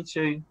I'm keen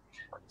to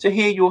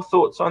hear your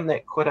thoughts on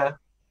that, Kura.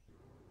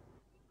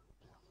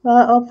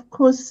 Of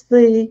course,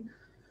 the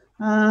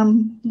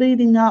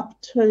leading up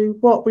to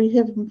what we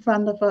have in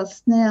front of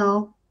us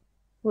now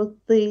with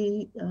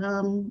the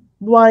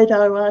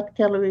Wairau Art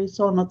Galleries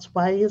on its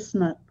way,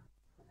 isn't it?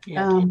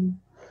 Yeah.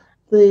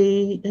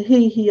 The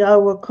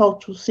Hihioa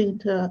Cultural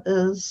Centre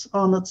is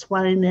on its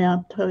way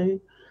now too.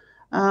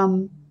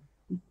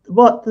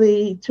 What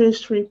the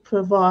tertiary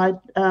provide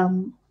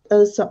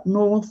is up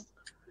north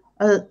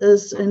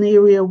is an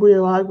area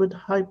where I would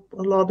hope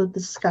a lot of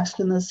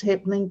discussion is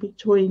happening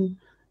between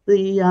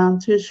the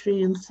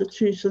tertiary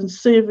institutions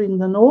serving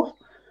the north.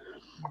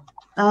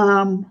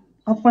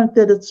 I think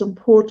that it's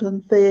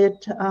important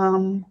that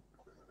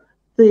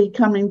the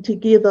coming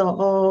together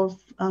of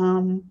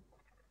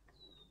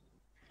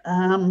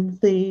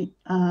the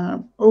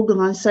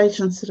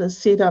organisations that are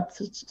set up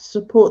to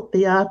support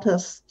the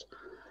artist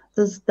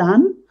is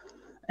done,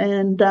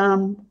 and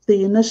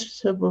the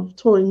initiative of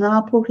Toi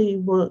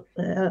Ngāpuhi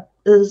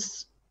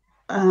is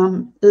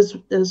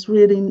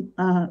really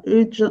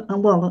urgent.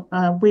 Well,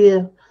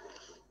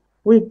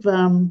 we've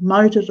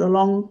motored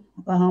along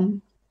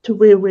to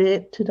where we're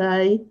at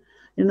today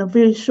in a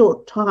very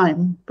short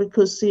time,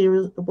 because there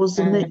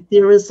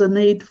is a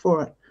need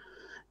for it,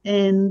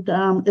 and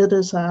it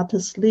is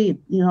artist led.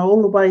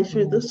 All the way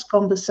through this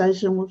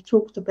conversation, we've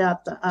talked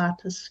about the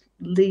artist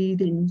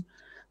leading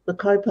the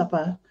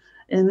kaupapa,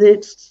 and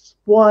that's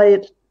why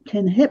it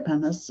can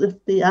happen, is if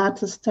the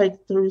artists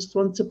take the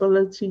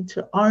responsibility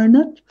to own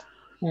it.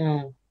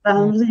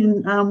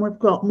 Then we've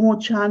got more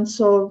chance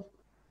of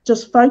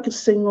just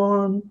focusing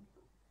on,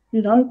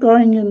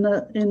 going in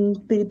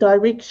the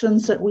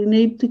directions that we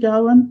need to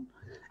go in.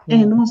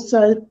 And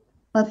also,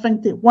 I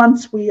think that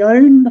once we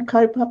own the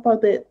kaupapa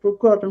that we've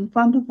got in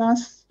front of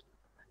us,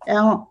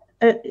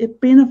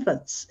 it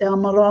benefits our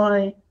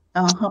marae,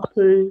 our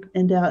hapu,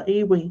 and our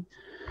iwi.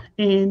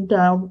 And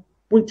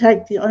we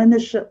take the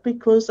ownership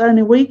because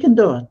only we can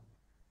do it.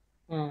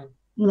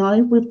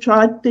 We've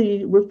tried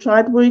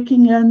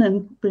working in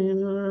and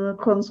being a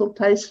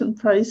consultation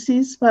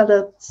process, but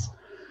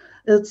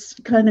it's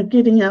kind of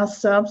getting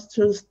ourselves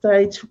to a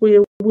stage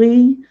where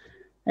we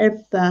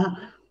have the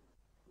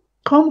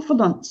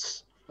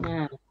confidence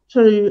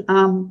to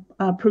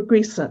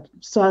progress it.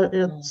 So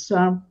it's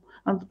I'm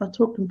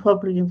talking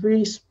probably a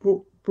very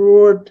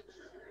broad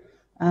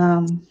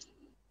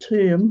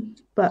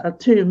terms,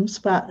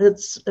 but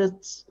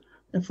it's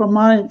from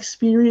my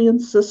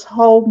experience, this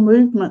whole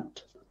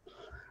movement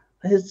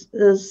has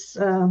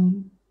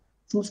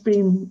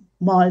been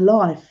my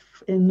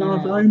life, and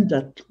I've owned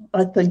it.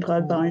 I think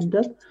I've owned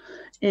it,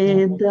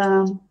 and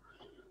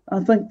I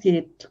think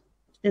that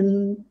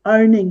in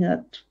owning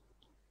it,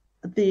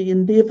 the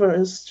endeavour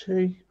is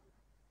to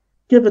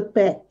give it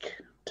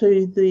back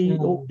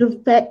or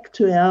give back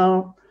to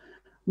our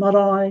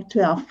marae,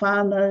 to our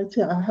whānau,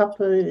 to our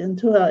hapu, and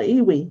to our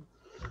iwi.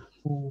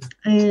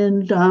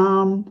 And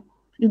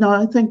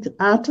I think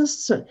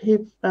artists that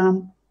have,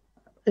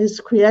 as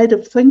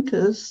creative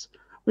thinkers,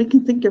 we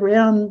can think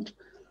around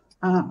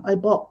a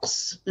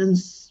box in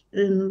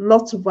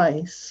lots of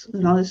ways,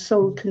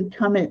 so we can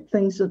come at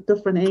things at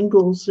different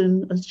angles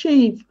and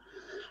achieve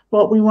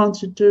what we want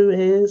to do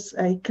as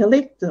a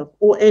collective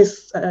or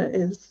as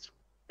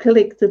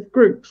collective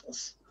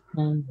groups.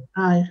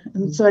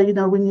 And so,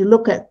 when you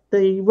look at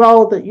the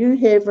role that you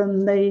have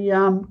in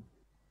the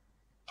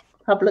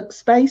public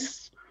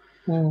space,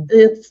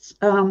 it's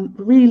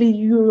really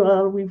you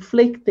are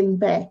reflecting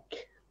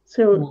back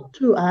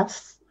to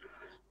us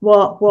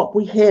what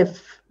we have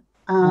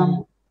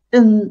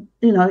in,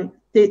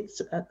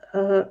 that's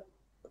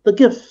the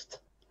gift,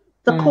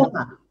 the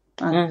koha.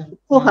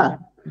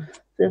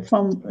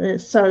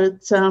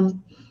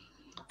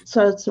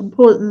 So it's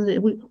important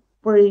that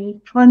we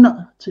try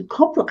not to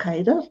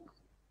complicate it.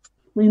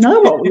 We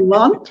know what we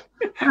want.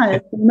 We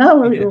know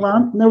what we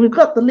want. Now we've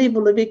got the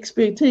level of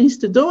expertise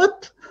to do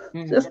it.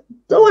 Just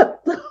do it.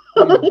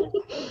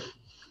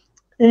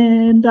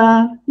 And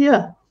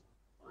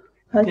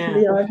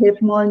hopefully I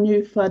have my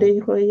new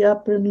whare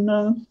up in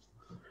the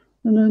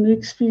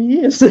next few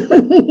years.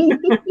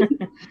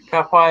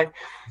 Ka pai.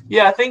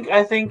 Yeah, I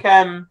think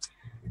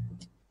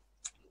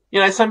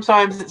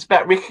sometimes it's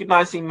about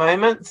recognizing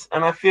moments,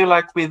 and I feel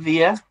like we're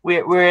there.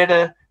 We're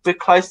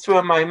close to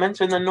a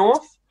moment in the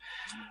north,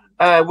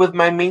 with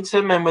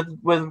momentum and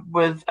with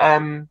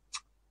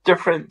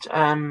different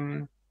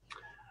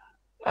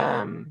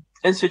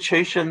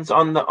institutions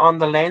on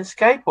the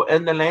landscape or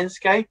in the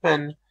landscape,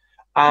 and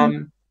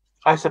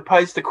I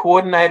suppose the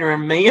coordinator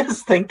in me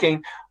is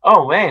thinking,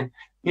 oh man,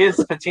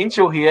 there's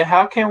potential here.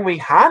 How can we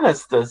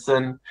harness this,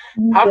 and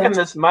how can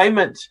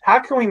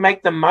we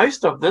make the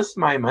most of this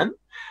moment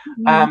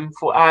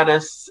for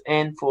artists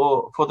and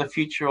for the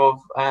future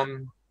of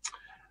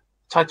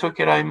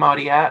Contemporary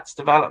Maori Arts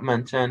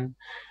development? And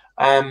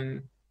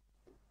I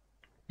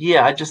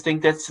just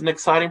think that's an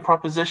exciting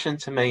proposition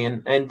to me,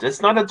 and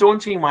it's not a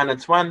daunting one.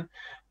 It's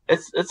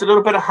a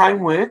little bit of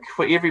homework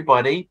for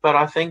everybody, but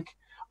I think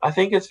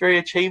it's very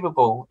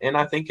achievable, and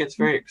I think it's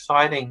very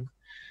exciting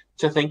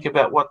to think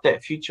about what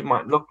that future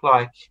might look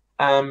like,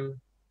 and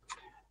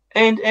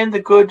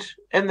the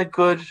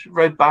good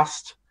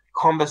robust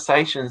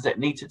conversations that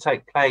need to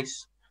take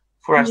place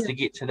for us to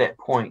get to that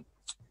point.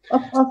 I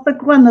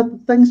think one of the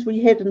things we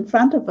had in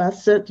front of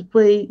us that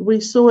we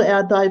saw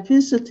our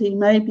diversity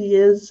maybe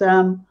as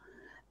an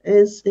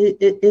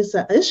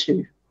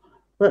issue,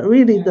 but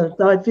really the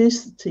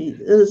diversity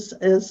is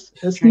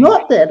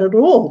not that at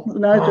all. The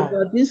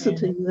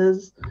diversity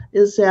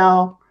is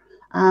our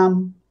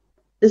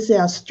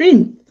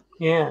strength.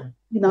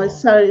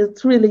 So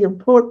it's really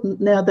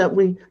important now that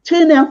we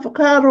turn our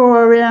whakaaro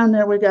around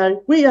and we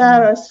go, we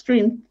are a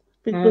strength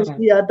because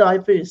we are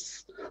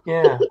diverse.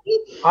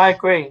 I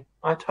agree.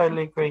 I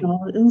totally agree.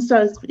 And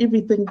so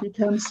everything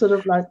becomes sort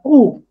of like,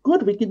 oh,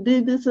 good, we can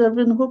do this over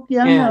in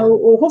Hokianga,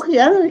 or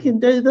Hokianga can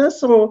do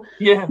this, or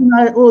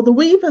or the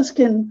weavers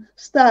can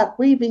start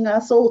weaving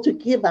us all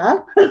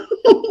together.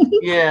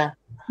 I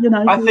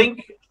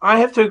think I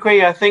have to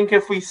agree. I think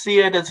if we see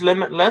it as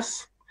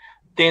limitless,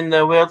 then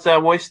the world's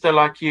our oyster,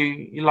 like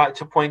you like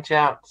to point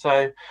out.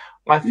 So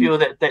I feel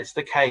that that's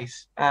the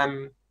case.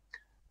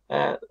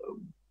 The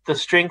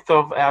strength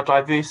of our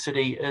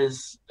diversity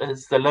is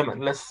the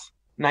limitless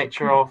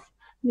nature of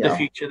the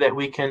future that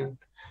we can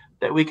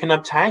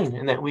obtain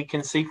and that we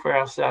can see for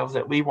ourselves,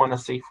 that we want to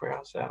see for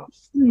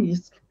ourselves.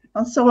 Yes.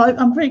 So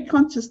I'm very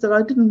conscious that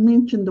I didn't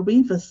mention the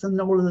weavers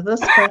in all of this,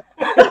 but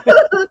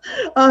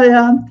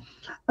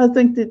I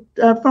think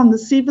that from the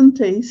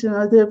 70s,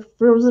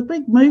 there was a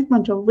big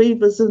movement of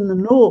weavers in the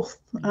north.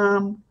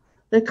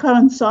 They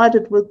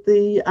coincided with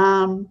the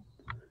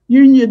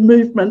union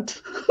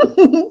movement,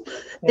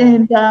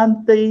 and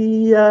the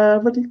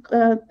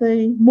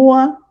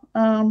MOA,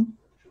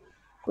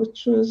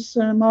 which was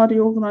a Māori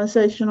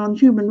organisation on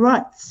human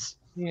rights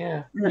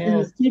in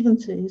the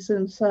 70s.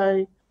 And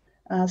so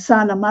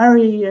Sana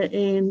Murray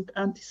and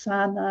Auntie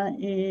Sana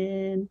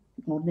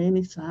or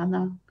Nene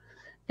Sana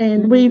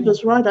and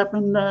weavers right up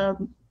in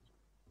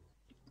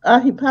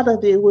Ahipara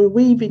there were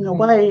weaving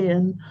away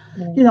and,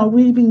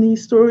 weaving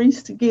these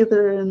stories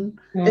together. And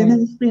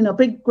there's been a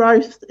big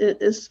growth,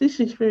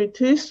 especially through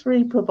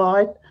tertiary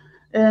provide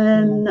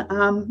and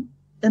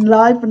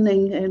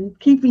enlivening and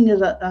keeping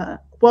it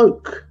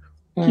woke,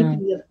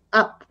 keeping it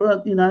up,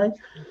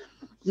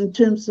 in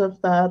terms of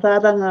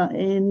raranga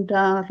and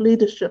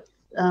leadership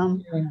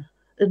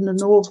in the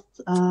north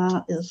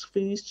is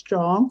very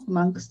strong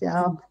amongst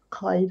our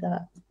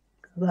kaira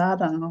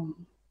raranga.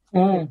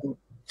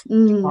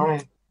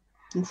 Right.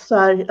 So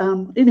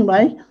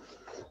anyway,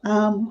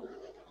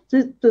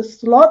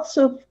 there's lots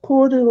of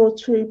kōrero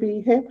to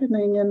be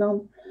happening, and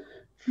I'm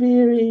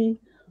very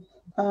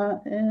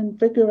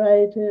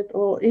invigorated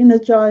or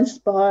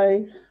energised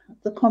by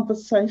the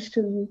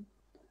conversation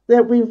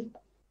that we've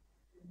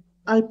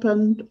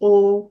opened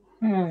or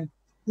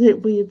that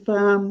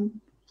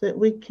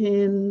we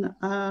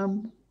can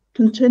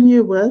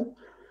continue with,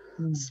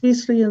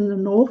 especially in the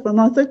north. And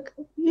I think,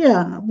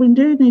 we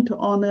do need to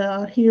honour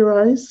our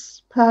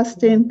heroes,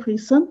 past and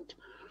present,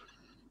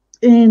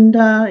 and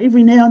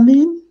every now and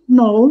then,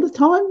 not all the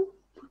time,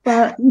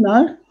 but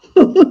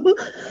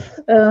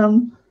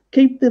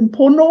keep them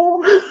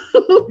pono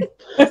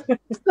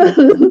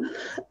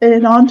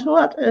and onto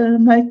it,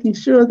 and making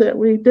sure that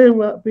we do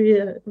what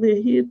we're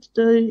here to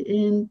do,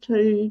 and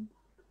to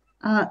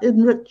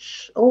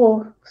enrich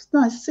or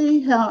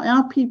see how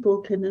our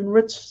people can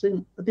enrich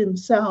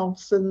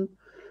themselves in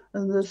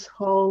this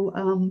whole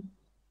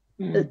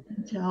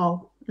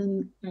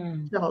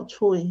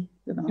Choi,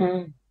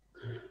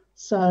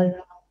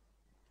 So,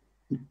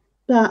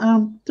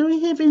 but do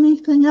we have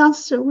anything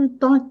else that we'd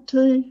like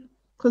to?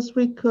 Because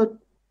we could.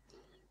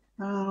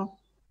 I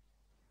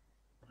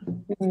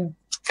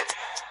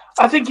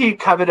think you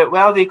covered it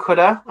well there,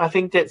 Kura. I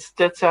think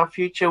that's our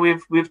future.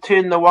 We've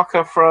turned the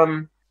waka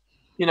from,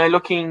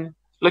 looking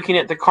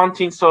at the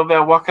contents of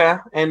our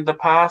waka and the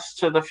past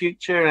to the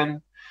future,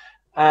 and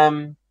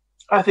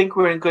I think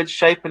we're in good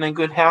shape and in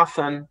good health,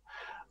 and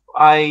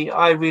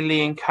I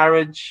really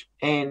encourage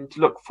and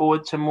look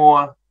forward to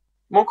more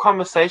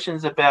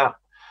conversations about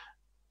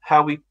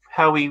how we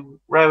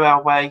row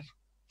our way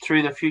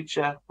through the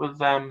future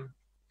with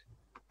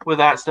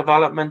arts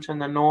development in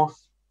the north.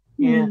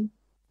 I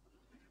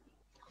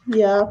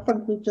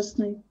think we just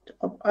need.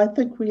 I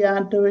think we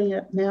are doing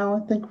it now.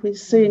 I think we're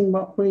seeing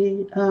what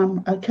we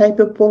are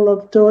capable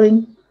of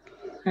doing,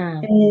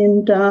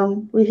 and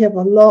we have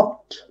a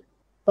lot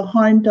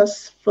behind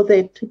us for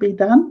that to be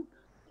done.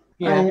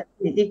 The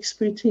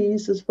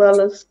expertise, as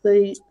well as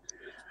the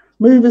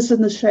movers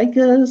and the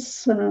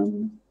shakers,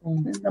 and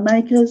the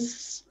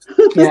makers.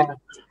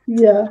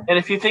 And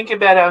if you think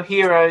about our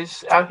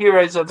heroes are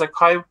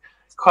the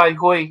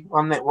kaihoi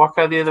on that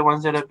waka. They're the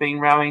ones that have been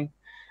rowing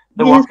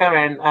the waka,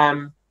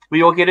 and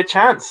we all get a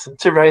chance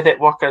to row that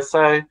waka.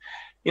 So,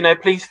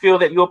 please feel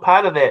that you're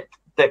part of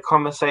that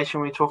conversation.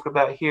 We talk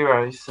about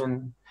heroes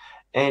and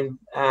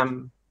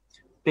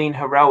being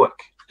heroic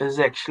is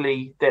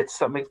actually, that's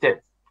something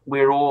that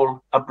we're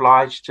all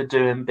obliged to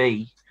do and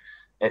be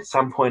at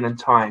some point in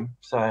time.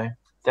 So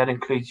that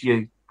includes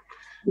you.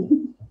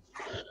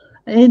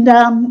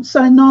 And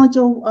so,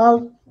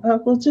 Nigel,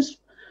 we'll just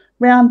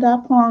round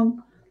up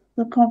on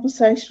the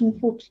conversation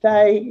for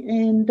today,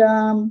 and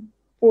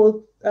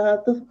for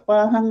the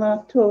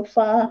wāhanga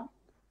tuawha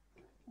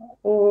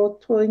or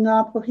toi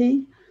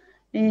Ngāpuhi.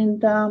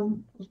 And, I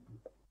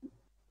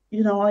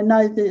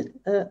know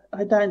that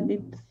I don't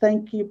need to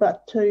thank you,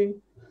 but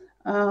to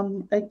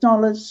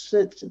acknowledge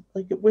that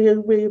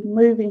we're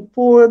moving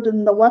forward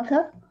in the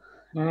waka,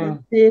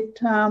 and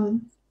that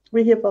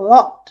we have a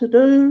lot to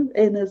do,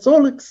 and it's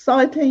all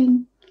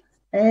exciting.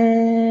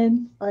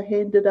 And I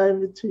hand it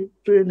over to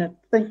Bernard.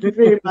 Thank you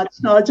very much,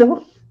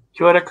 Nigel.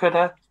 Kia ora,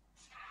 kura.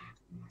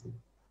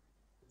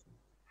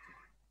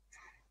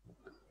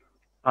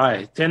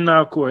 Ai,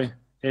 tēnā koe,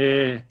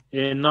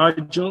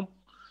 Nigel.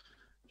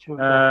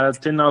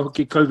 Tēnā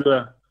hoki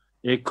kaurua,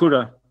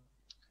 Kura.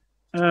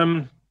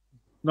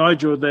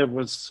 Nigel, that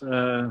was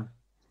a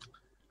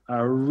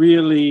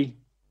really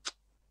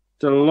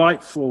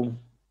delightful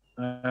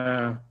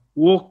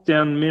walk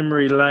down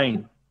memory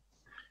lane.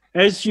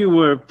 As you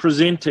were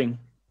presenting,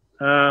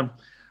 I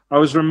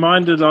was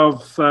reminded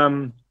of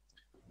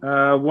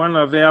one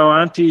of our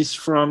aunties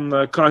from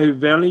the Kahu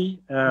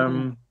Valley,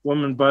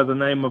 woman by the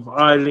name of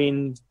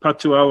Eileen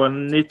Patuawa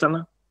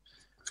Netana,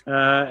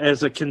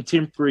 as a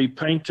contemporary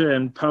painter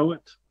and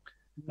poet.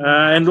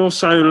 And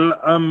also,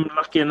 I'm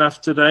lucky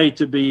enough today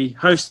to be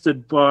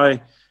hosted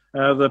by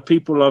the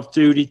people of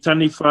Te Uri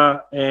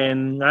Taniwha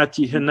and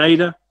Ngāti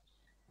Haneira,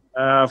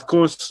 of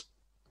course,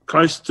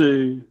 close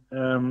to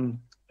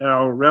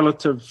our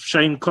relative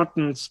Shane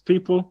Cotton's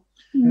people,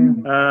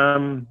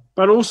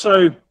 but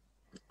also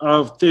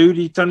of Te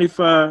Uri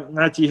Taniwha,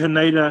 Ngāti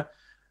Haneira,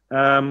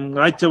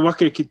 Ngai Te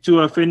Wake ki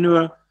Tua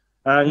Whenua,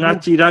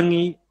 Ngāti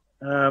Rangi.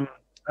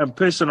 A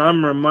person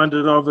I'm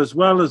reminded of as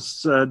well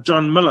is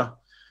John Miller,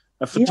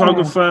 a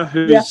photographer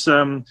who's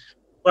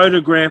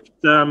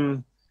photographed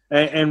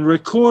and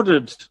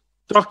recorded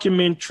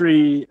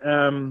documentary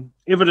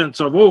evidence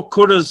of all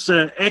Kura's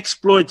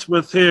exploits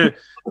with her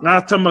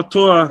Ngā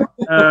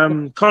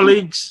Tamatoa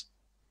colleagues.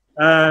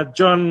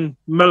 John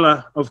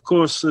Miller, of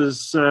course,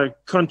 has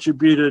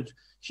contributed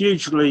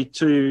hugely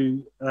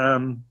to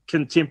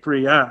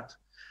contemporary art.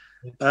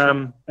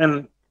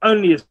 And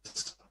only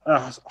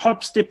a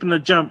hop, step and a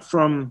jump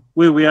from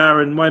where we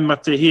are in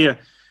Waimate here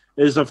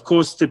is, of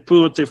course, Te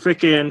Pua, Te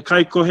Wheke and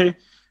Kaikohe.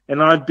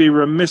 And I'd be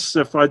remiss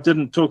if I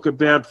didn't talk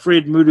about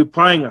Fred Muru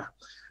Painga,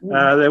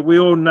 that we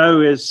all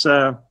know as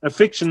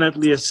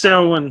affectionately as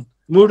Selwyn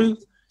Muru,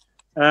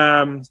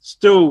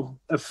 still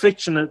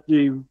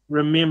affectionately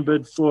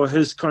remembered for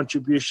his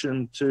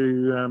contribution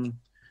to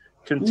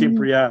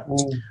contemporary art.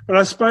 But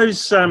I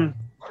suppose,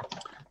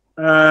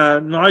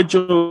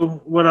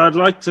 Nigel, what I'd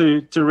like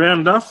to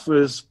round off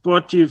is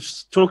what you've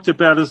talked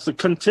about is the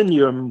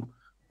continuum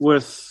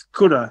with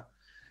Kura.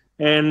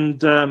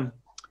 And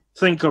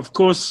think, of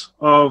course,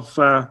 of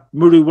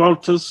Muri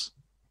Walters.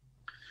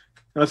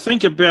 I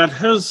think about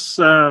his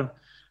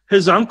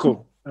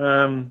uncle,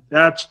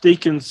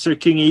 Archdeacon Sir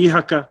Kingi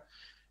Ihaka,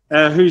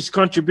 whose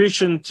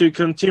contribution to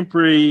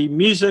contemporary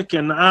music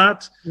and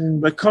art,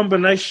 the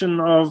combination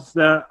of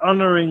the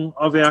honouring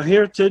of our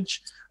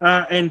heritage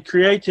and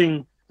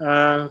creating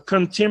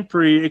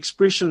contemporary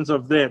expressions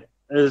of that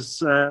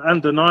is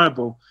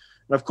undeniable.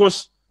 And of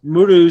course,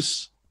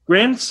 Muru's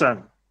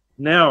grandson,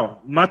 now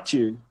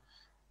Matthew,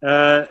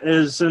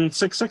 is in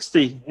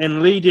 660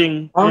 and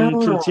leading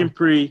in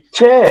contemporary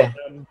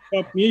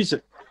pop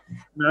music.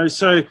 You know,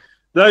 so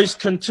those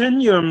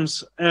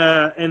continuums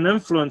and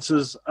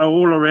influences are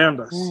all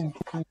around us.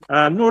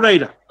 Nō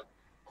reira,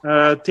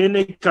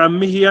 tēnei ka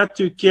mihi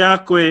atu ki a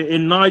koe e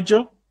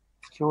Nigel.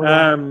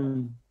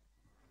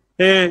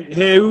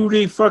 He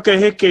uri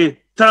whakaheke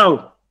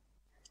tau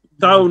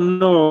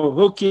no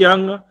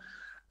hokianga,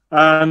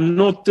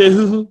 no te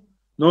huhu,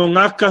 no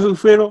ngākahu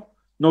whero,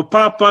 no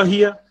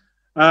pāpahia,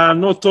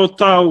 no tō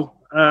tau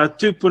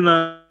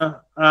tūpuna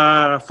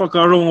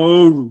whakarongo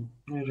ouru.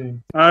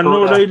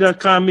 Nō reira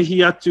ka mihi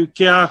atu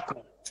ki a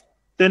koe.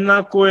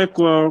 Tēnā koe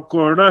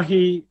ko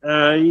rahi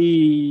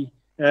i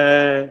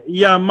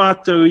a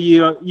mātou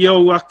i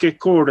au ake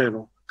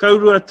kōrero.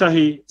 Kaurua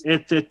tahi e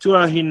te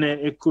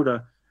tuahine e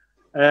Kura.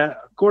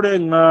 Kore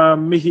ngā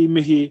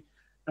mihi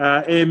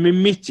e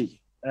mimiti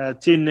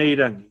tēnei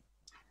rangi.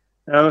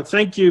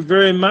 Thank you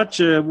very much.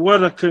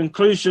 What a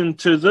conclusion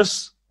to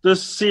this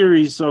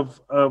series of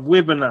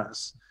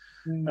webinars.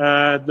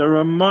 The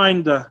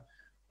reminder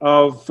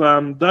of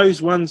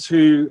those ones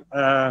who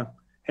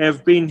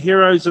have been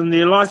heroes in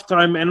their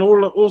lifetime and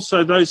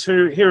also those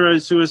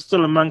heroes who are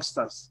still amongst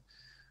us.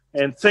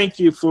 And thank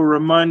you for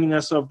reminding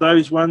us of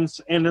those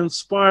ones and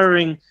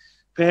inspiring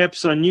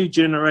perhaps a new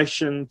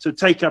generation to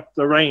take up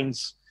the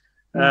reins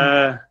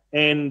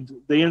and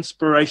the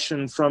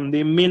inspiration from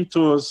their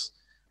mentors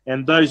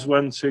and those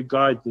ones who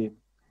guide them.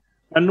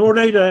 Nō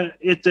reira,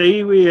 e te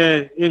iwi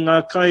e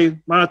ngā kai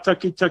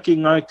mātakitaki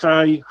ngā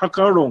kai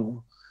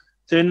hakarongo.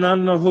 Tēnā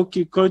na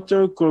hoki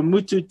koutou, ko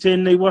mutu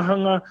tēnei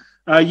wahanga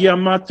ia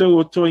mātou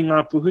o toi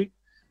Ngāpuhi.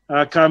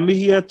 Ka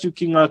mihi atu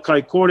ki ngā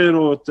kai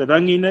kōrero o te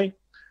rangi nei.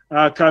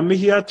 Ka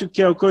mihi atu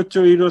ki au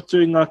koutou i roto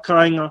i ngā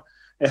kāinga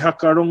e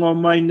hakarongo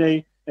mai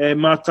nei, e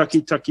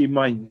mātakitaki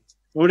mai nei.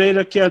 O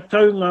reira kia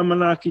tau ngā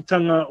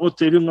manaakitanga o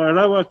te runga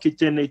rawa ki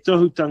tēnei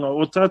tohutanga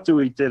o tātou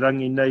i te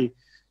rangi nei.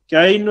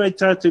 Kia ino e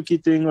tātou ki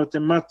te ingo te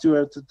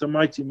matua te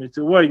tamaiti me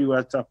te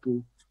wairua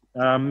tapu.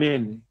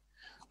 Amen.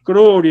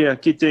 Gloria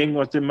ki te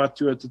ingo te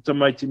matua te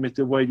tamaiti me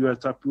te wairua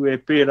tapu e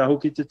pēra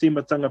hoki te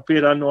timatanga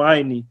pēra no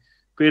aini,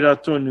 pēra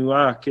tonu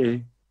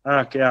ake.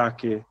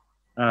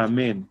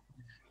 Amen.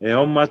 E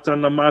o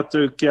matana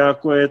mātou ki a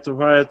koe e te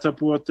whaia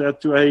tapu o te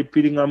atua hei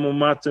piringa mo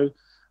mātou.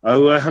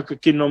 Au ai haka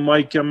kino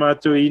mai kia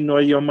mātou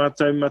inoa i o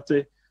mātou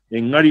mate. E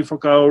ngari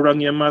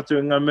whakaorangi a mātou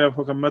e ngā mea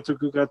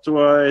whakamatuku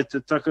katoa e te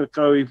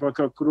takakau i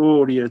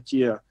whakakuroria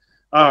tia.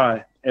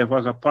 Ai, e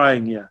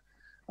whakapaengia.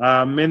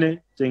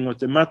 Amene, te ingo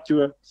te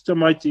matua, te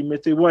tamaiti me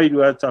te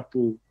wairua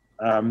tapu.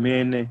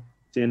 Amene,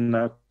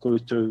 tēnā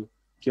koutou,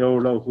 kia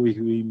ora hui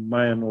hui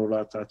mai anō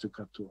rā tātou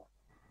katoa.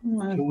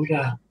 Kia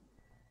ora.